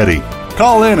O'Brien Eddy.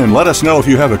 Call in and let us know if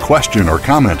you have a question or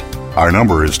comment. Our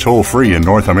number is toll-free in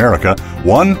North America,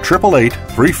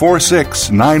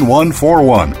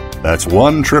 1-888-346-9141. That's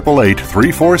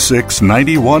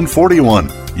 1-888-346-9141.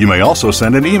 You may also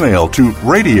send an email to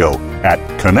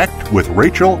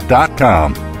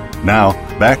radio@connectwithrachel.com. Now,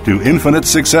 back to Infinite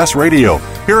Success Radio.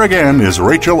 Here again is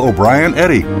Rachel O'Brien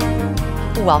Eddy.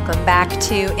 Welcome back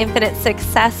to Infinite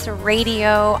Success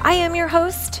Radio. I am your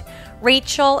host,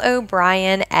 Rachel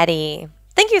O'Brien Eddy.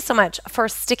 Thank you so much for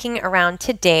sticking around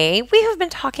today. We have been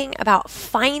talking about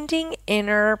finding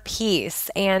inner peace.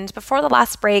 And before the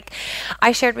last break,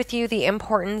 I shared with you the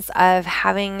importance of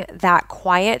having that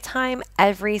quiet time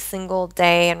every single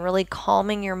day and really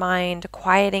calming your mind,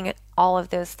 quieting all of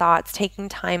those thoughts, taking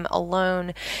time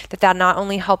alone, that not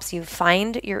only helps you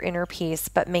find your inner peace,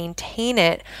 but maintain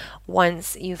it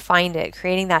once you find it,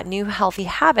 creating that new healthy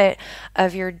habit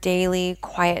of your daily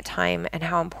quiet time and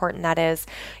how important that is.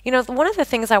 You know, one of the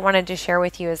things I wanted to share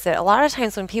with you is that a lot of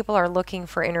times when people are looking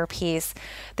for inner peace,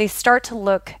 they start to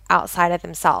look outside of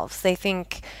themselves. They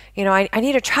think, you know, I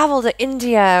need to travel to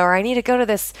India, or I need to go to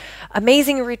this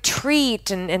amazing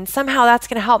retreat, and somehow that's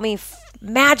going to help me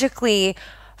magically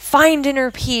find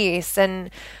inner peace. And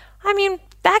I mean,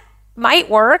 that might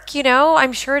work, you know.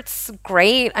 I'm sure it's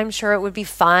great. I'm sure it would be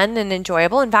fun and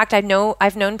enjoyable. In fact, I've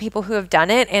known people who have done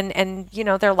it, and you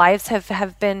know, their lives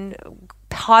have been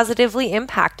positively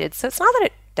impacted. So it's not that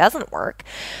it doesn't work,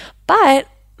 but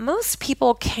most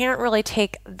people can't really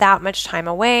take that much time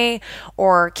away,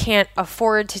 or can't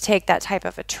afford to take that type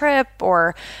of a trip,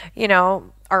 or, you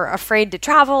know, are afraid to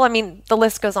travel. I mean, the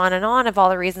list goes on and on of all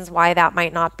the reasons why that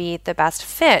might not be the best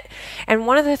fit. And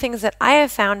one of the things that I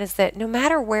have found is that no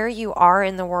matter where you are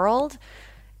in the world,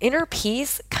 inner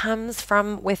peace comes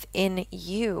from within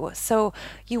you. So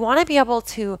you want to be able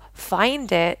to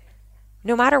find it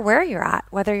no matter where you're at,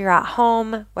 whether you're at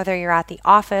home, whether you're at the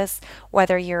office,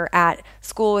 whether you're at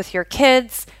school with your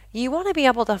kids. You want to be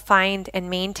able to find and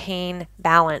maintain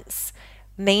balance,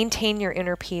 maintain your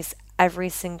inner peace every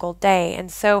single day.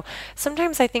 And so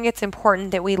sometimes I think it's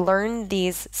important that we learn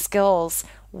these skills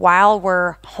while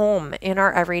we're home in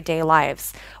our everyday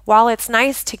lives. While it's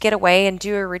nice to get away and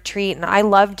do a retreat, and I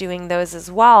love doing those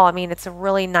as well, I mean, it's a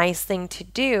really nice thing to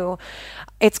do.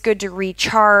 It's good to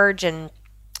recharge and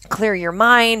clear your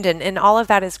mind, and all of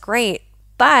that is great.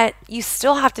 But you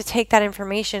still have to take that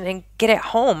information and get it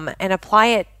home and apply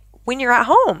it when you're at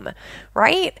home,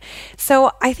 right?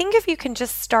 So I think if you can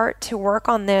just start to work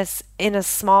on this in a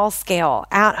small scale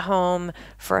at home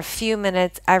for a few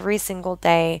minutes every single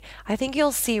day, I think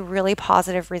you'll see really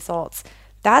positive results.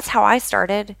 That's how I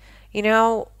started. You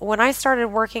know, when I started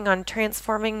working on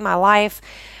transforming my life,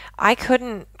 I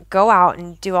couldn't go out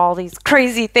and do all these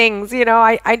crazy things. You know,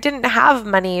 I didn't have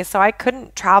money, so I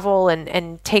couldn't travel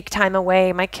and take time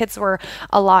away. My kids were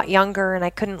a lot younger and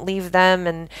I couldn't leave them.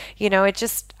 And, you know, I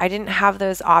didn't have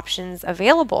those options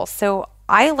available. So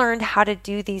I learned how to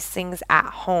do these things at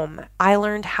home. I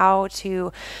learned how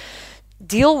to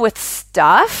deal with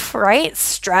stuff, right?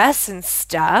 Stress and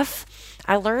stuff.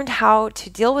 I learned how to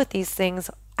deal with these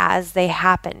things as they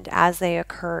happened, as they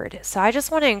occurred. So I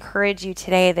just want to encourage you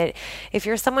today that if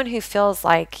you're someone who feels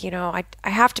like, you know, I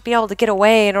have to be able to get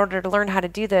away in order to learn how to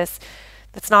do this,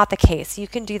 that's not the case. You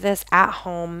can do this at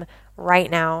home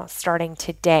right now, starting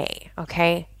today,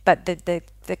 okay? But the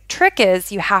trick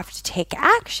is you have to take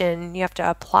action. You have to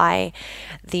apply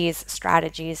these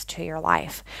strategies to your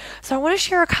life. So I want to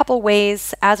share a couple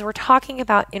ways as we're talking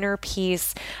about inner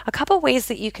peace, a couple ways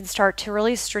that you can start to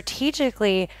really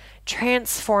strategically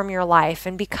transform your life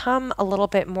and become a little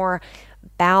bit more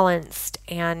balanced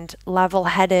and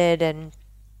level-headed. And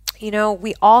you know,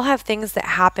 we all have things that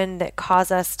happen that cause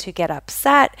us to get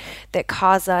upset, that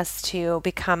cause us to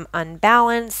become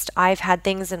unbalanced. I've had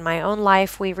things in my own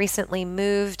life. We recently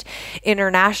moved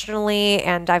internationally,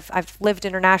 and I've lived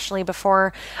internationally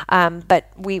before, but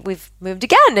we've moved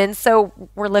again. And so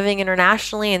we're living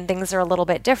internationally, and things are a little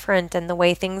bit different, and the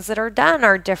way things that are done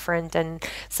are different. And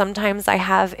sometimes I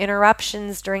have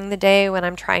interruptions during the day when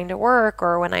I'm trying to work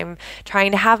or when I'm trying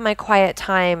to have my quiet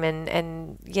time,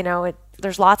 and you know,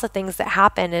 there's lots of things that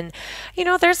happen. And, you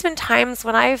know, there's been times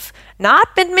when I've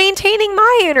not been maintaining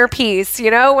my inner peace, you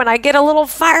know, when I get a little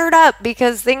fired up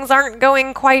because things aren't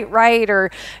going quite right, or,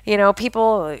 you know,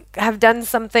 people have done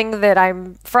something that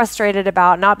I'm frustrated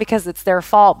about, not because it's their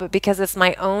fault, but because it's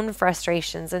my own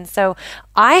frustrations. And so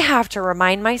I have to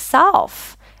remind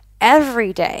myself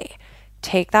every day,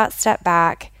 take that step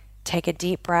back, take a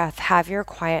deep breath, have your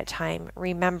quiet time.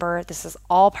 Remember, this is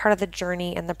all part of the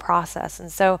journey and the process.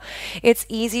 And so it's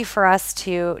easy for us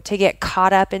to get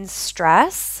caught up in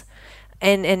stress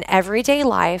and in everyday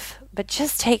life, but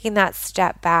just taking that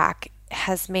step back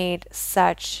has made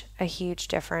such a huge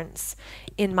difference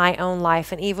in my own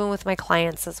life and even with my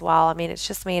clients as well. I mean, it's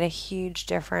just made a huge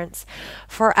difference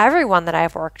for everyone that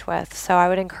I've worked with. So I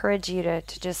would encourage you to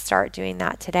just start doing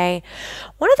that today.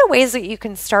 One of the ways that you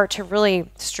can start to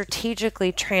really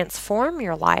strategically transform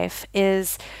your life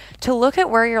is to look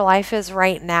at where your life is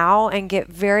right now and get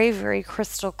very, very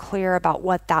crystal clear about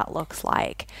what that looks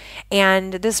like.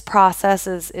 And this process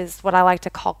is what I like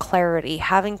to call clarity,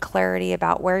 having clarity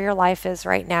about where your life is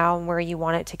right now and where you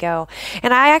want it to go.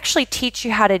 And I actually teach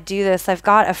you how to do this. I've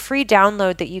got a free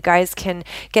download that you guys can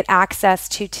get access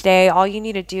to today. All you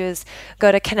need to do is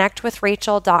go to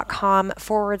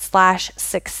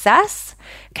connectwithrachel.com/success,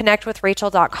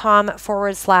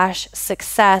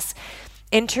 connectwithrachel.com/success.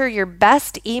 Enter your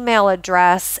best email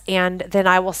address, and then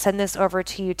I will send this over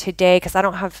to you today because I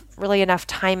don't have really enough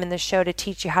time in the show to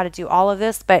teach you how to do all of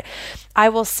this, but I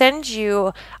will send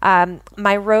you my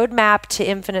roadmap to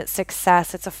infinite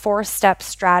success. It's a 4-step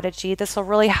strategy. This will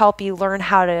really help you learn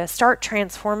how to start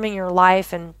transforming your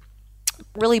life and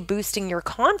really boosting your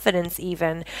confidence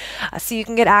even. So you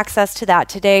can get access to that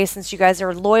today. Since you guys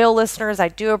are loyal listeners, I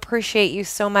do appreciate you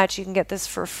so much. You can get this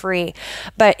for free.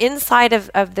 But inside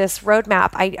of this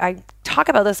roadmap, I talk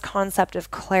about this concept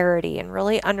of clarity and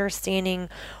really understanding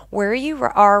where you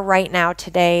are right now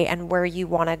today and where you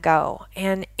want to go.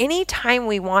 And anytime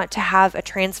we want to have a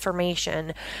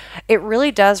transformation, it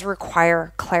really does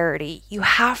require clarity. You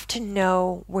have to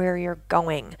know where you're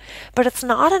going, but it's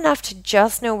not enough to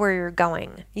just know where you're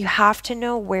going. You have to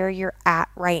know where you're at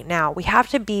right now. We have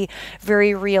to be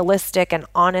very realistic and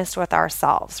honest with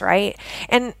ourselves, right?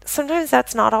 And sometimes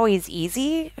that's not always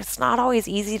easy. It's not always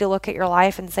easy to look at your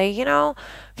life and say,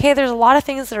 okay, there's a lot of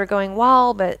things that are going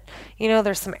well, but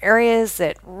there's some areas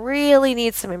that really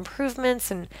need some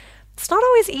improvements, and it's not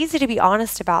always easy to be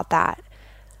honest about that.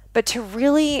 But to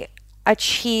really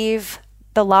achieve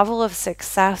the level of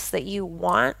success that you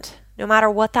want, no matter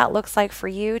what that looks like for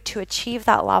you, to achieve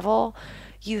that level,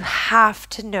 you have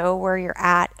to know where you're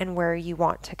at and where you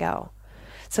want to go.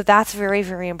 So that's very,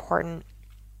 very important.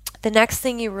 The next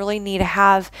thing you really need to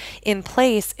have in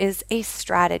place is a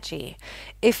strategy.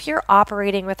 If you're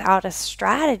operating without a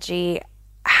strategy,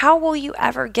 how will you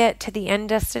ever get to the end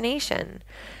destination?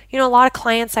 A lot of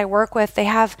clients I work with, they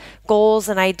have goals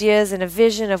and ideas and a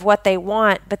vision of what they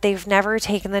want, but they've never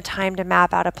taken the time to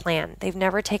map out a plan. They've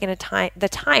never taken the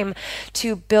time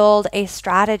to build a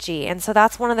strategy. And so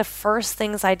that's one of the first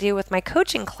things I do with my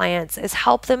coaching clients is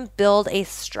help them build a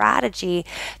strategy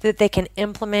that they can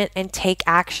implement and take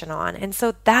action on. And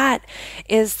so that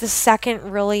is the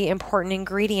second really important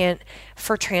ingredient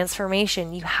for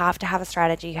transformation. You have to have a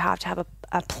strategy. You have to have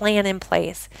a plan in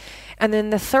place. And then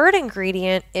the third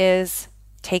ingredient is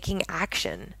taking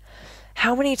action.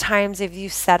 How many times have you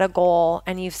set a goal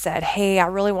and you've said, hey, I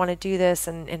really want to do this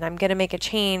and I'm going to make a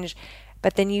change,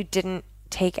 but then you didn't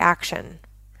take action?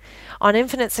 On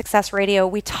Infinite Success Radio,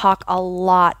 we talk a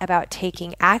lot about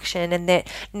taking action and that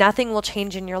nothing will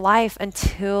change in your life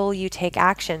until you take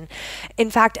action.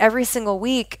 In fact, every single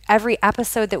week, every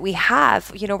episode that we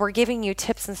have, we're giving you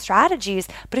tips and strategies,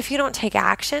 but if you don't take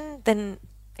action, then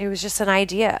it was just an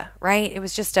idea, right? It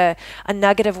was just a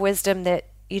nugget of wisdom that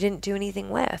you didn't do anything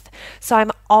with. So I'm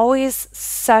always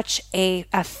such a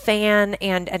fan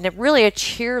and really a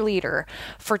cheerleader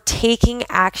for taking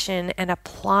action and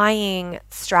applying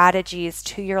strategies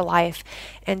to your life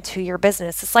and to your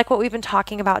business. It's like what we've been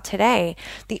talking about today.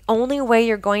 The only way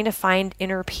you're going to find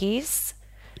inner peace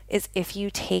is if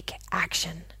you take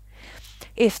action.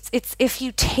 If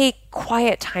you take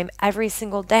quiet time every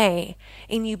single day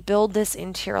and you build this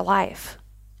into your life,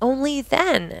 only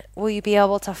then will you be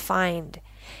able to find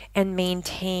and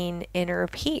maintain inner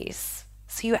peace.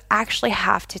 So you actually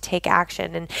have to take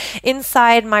action. And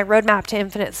inside my roadmap to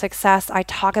infinite success, I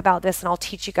talk about this and I'll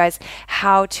teach you guys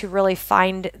how to really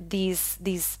find these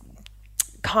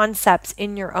concepts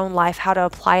in your own life, how to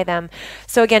apply them.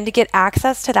 So again, to get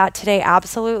access to that today,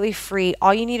 absolutely free,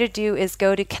 all you need to do is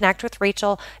go to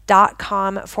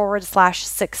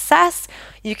connectwithrachel.com/success.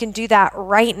 You can do that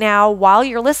right now while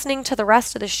you're listening to the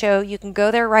rest of the show. You can go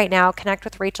there right now,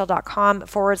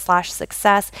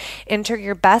 connectwithrachel.com/success, enter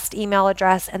your best email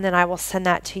address, and then I will send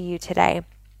that to you today.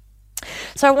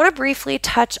 So I want to briefly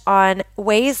touch on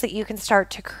ways that you can start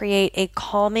to create a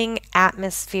calming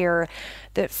atmosphere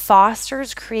that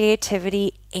fosters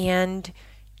creativity and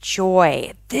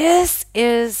joy. This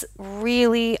is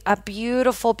really a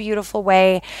beautiful, beautiful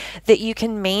way that you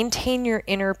can maintain your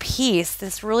inner peace.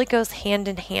 This really goes hand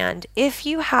in hand. If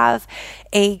you have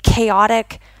a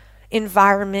chaotic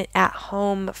environment at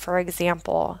home, for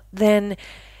example, then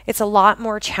it's a lot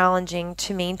more challenging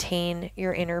to maintain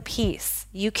your inner peace.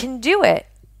 You can do it,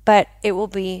 but it will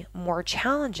be more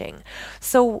challenging.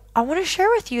 So I want to share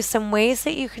with you some ways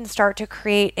that you can start to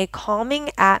create a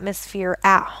calming atmosphere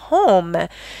at home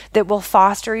that will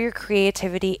foster your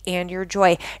creativity and your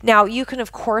joy. Now, you can,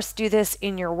 of course, do this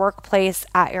in your workplace,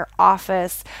 at your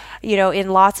office,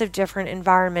 in lots of different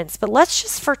environments. But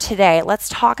for today, let's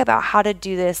talk about how to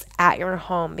do this at your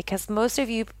home, because most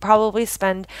of you probably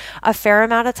spend a fair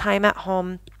amount of time at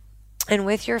home and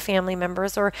with your family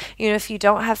members, or, if you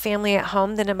don't have family at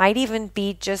home, then it might even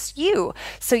be just you.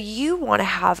 So you want to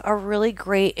have a really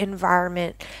great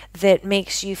environment that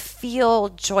makes you feel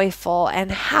joyful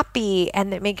and happy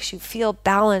and that makes you feel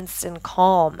balanced and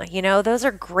calm. Those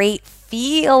are great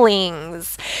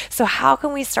feelings. So how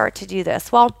can we start to do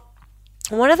this? Well,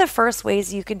 one of the first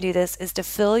ways you can do this is to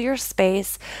fill your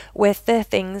space with the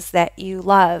things that you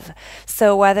love.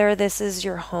 So whether this is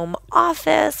your home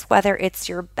office, whether it's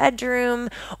your bedroom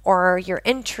or your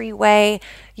entryway,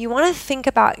 you want to think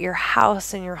about your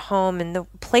house and your home and the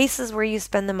places where you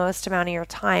spend the most amount of your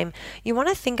time. You want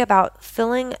to think about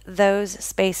filling those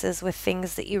spaces with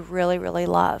things that you really, really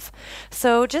love.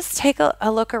 So just take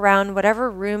a look around whatever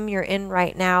room you're in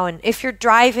right now. And if you're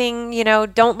driving,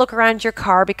 don't look around your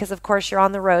car because, of course, you're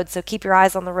on the road, so keep your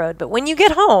eyes on the road. But when you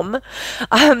get home,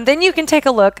 then you can take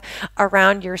a look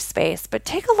around your space. But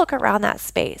take a look around that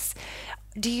space.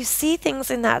 Do you see things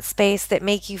in that space that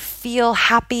make you feel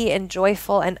happy and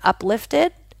joyful and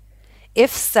uplifted?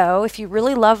 If so, if you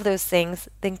really love those things,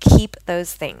 then keep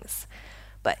those things.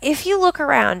 But if you look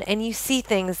around and you see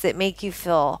things that make you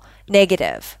feel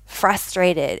negative,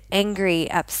 frustrated,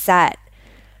 angry, upset,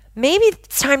 maybe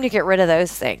it's time to get rid of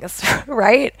those things,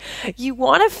 right? You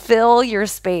want to fill your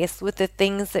space with the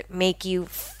things that make you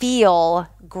feel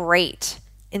great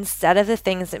instead of the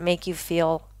things that make you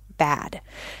feel bad.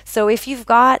 So if you've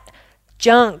got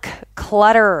junk,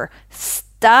 clutter,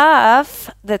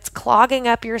 stuff that's clogging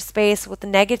up your space with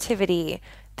negativity,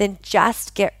 then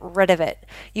just get rid of it.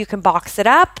 You can box it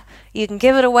up, you can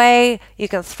give it away, you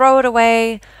can throw it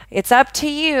away. It's up to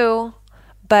you,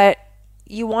 but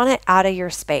you want it out of your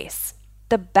space.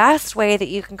 The best way that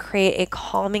you can create a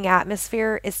calming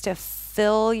atmosphere is to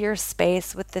fill your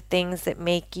space with the things that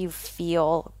make you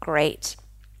feel great.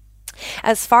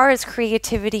 As far as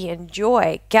creativity and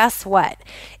joy, guess what?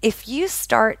 If you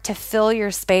start to fill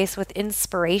your space with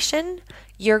inspiration,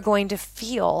 you're going to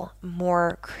feel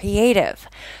more creative.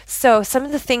 So some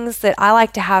of the things that I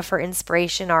like to have for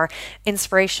inspiration are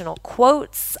inspirational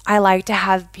quotes. I like to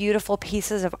have beautiful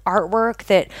pieces of artwork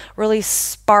that really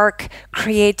spark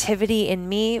creativity in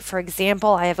me. For example,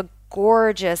 I have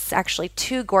actually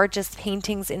two gorgeous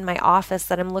paintings in my office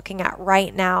that I'm looking at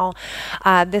right now.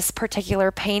 This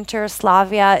particular painter,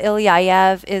 Slavia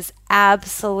Ilyayev, is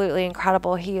absolutely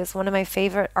incredible. He is one of my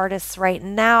favorite artists right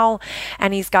now,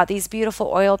 and he's got these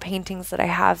beautiful oil paintings that I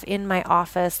have in my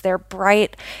office. They're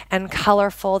bright and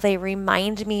colorful. They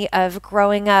remind me of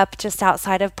growing up just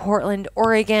outside of Portland,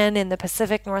 Oregon, in the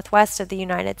Pacific Northwest of the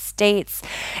United States.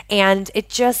 And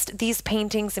these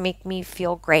paintings make me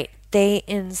feel great. They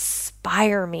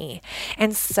inspire me.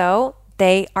 And so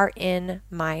they are in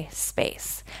my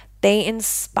space. They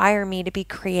inspire me to be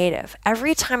creative.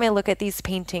 Every time I look at these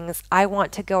paintings, I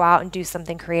want to go out and do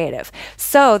something creative.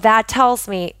 So that tells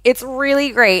me it's really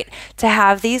great to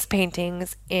have these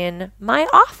paintings in my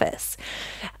office.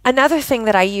 Another thing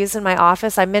that I use in my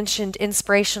office, I mentioned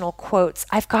inspirational quotes.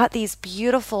 I've got these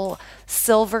beautiful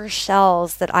silver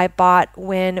shells that I bought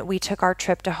when we took our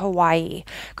trip to Hawaii.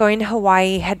 Going to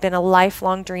Hawaii had been a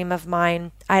lifelong dream of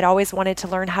mine. I'd always wanted to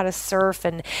learn how to surf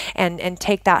and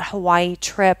take that Hawaii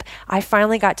trip. I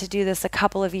finally got to do this a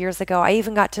couple of years ago. I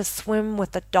even got to swim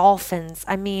with the dolphins.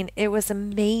 I mean, it was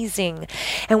amazing.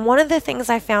 And one of the things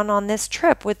I found on this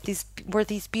trip were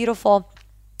these beautiful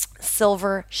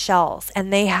silver shells,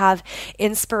 and they have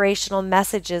inspirational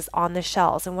messages on the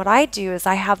shells. And what I do is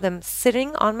I have them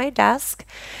sitting on my desk,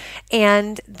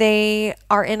 and they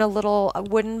are in a little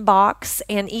wooden box,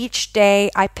 and each day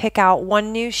I pick out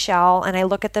one new shell and I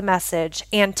look at the message.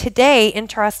 And today,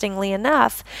 interestingly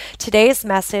enough, today's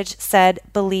message said,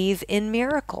 "Believe in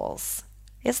miracles."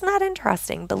 Isn't that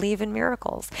interesting? Believe in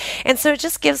miracles. And so it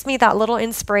just gives me that little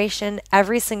inspiration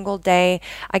every single day.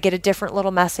 I get a different little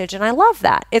message, and I love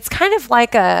that. It's kind of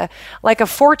like a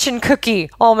fortune cookie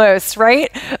almost,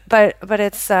 right? But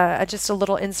it's just a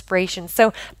little inspiration.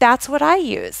 So that's what I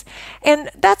use. And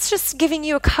that's just giving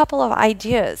you a couple of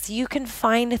ideas. You can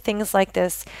find things like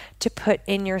this to put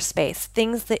in your space,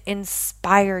 things that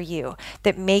inspire you,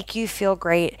 that make you feel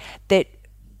great, that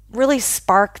really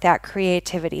spark that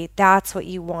creativity. That's what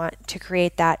you want to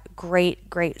create that great,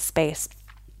 great space.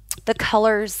 The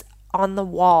colors on the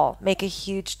wall make a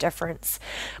huge difference.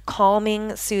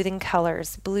 Calming, soothing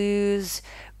colors, blues,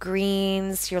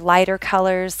 greens, your lighter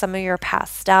colors, some of your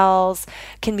pastels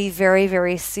can be very,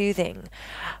 very soothing.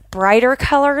 Brighter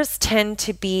colors tend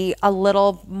to be a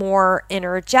little more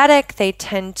energetic. They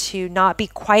tend to not be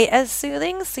quite as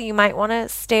soothing, so you might want to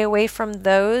stay away from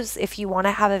those if you want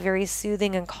to have a very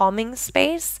soothing and calming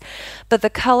space. But the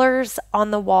colors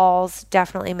on the walls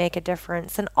definitely make a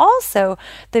difference. And also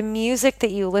the music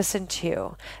that you listen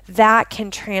to, that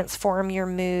can transform your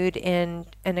mood in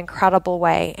an incredible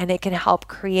way, and it can help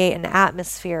create an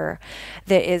atmosphere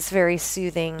that is very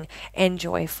soothing and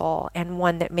joyful, and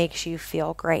one that makes you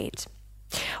feel great.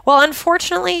 Well,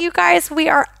 unfortunately, you guys, we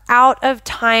are out of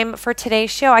time for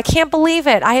today's show. I can't believe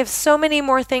it. I have so many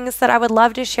more things that I would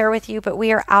love to share with you, but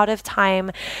we are out of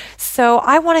time. So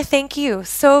I want to thank you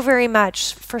so very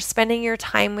much for spending your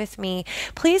time with me.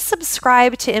 Please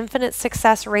subscribe to Infinite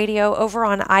Success Radio over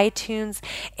on iTunes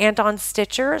and on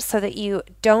Stitcher so that you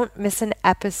don't miss an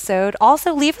episode.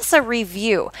 Also, leave us a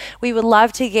review. We would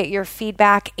love to get your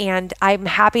feedback, and I'm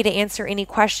happy to answer any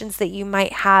questions that you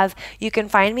might have. You can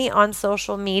find me on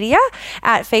social media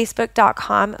at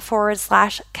facebook.com/Rachael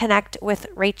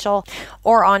facebook.com/connectwithrachel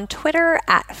or on Twitter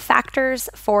at Factors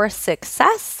for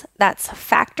Success. That's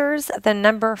Factors, the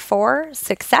number 4,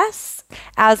 Success.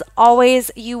 As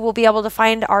always, you will be able to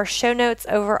find our show notes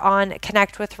over on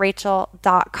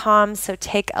connectwithrachel.com, so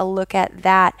take a look at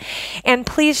that. And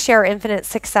please share Infinite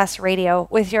Success Radio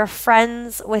with your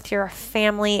friends, with your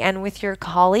family, and with your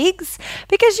colleagues,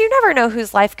 because you never know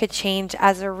whose life could change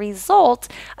as a result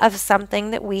of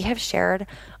something that we have shared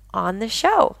on the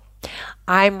show.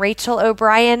 I'm Rachel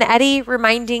O'Brien Eddy,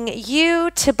 reminding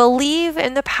you to believe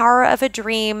in the power of a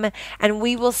dream, and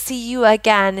we will see you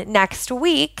again next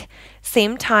week,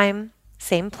 same time,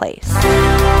 same place.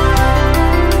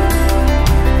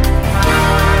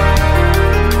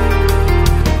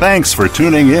 Thanks for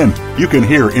tuning in. You can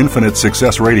hear Infinite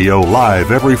Success Radio live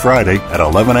every Friday at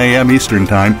 11 a.m. Eastern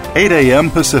Time, 8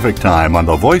 a.m. Pacific Time on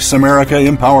the Voice America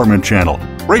Empowerment Channel.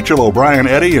 Rachel O'Brien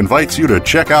Eddy invites you to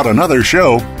check out another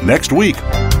show next week.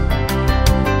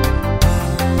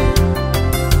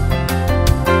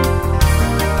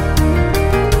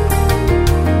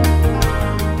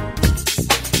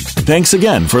 Thanks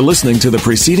again for listening to the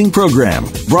preceding program,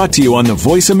 brought to you on the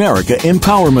Voice America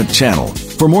Empowerment Channel.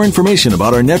 For more information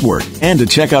about our network and to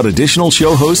check out additional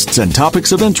show hosts and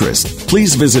topics of interest,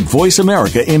 please visit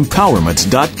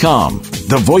voiceamericaempowerment.com.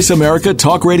 The Voice America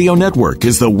Talk Radio Network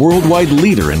is the worldwide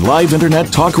leader in live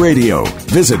Internet talk radio.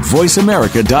 Visit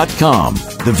voiceamerica.com.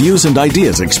 The views and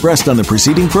ideas expressed on the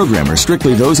preceding program are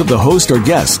strictly those of the host or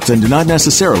guests and do not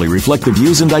necessarily reflect the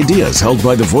views and ideas held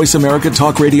by the Voice America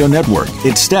Talk Radio Network,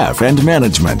 its staff, and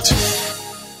management.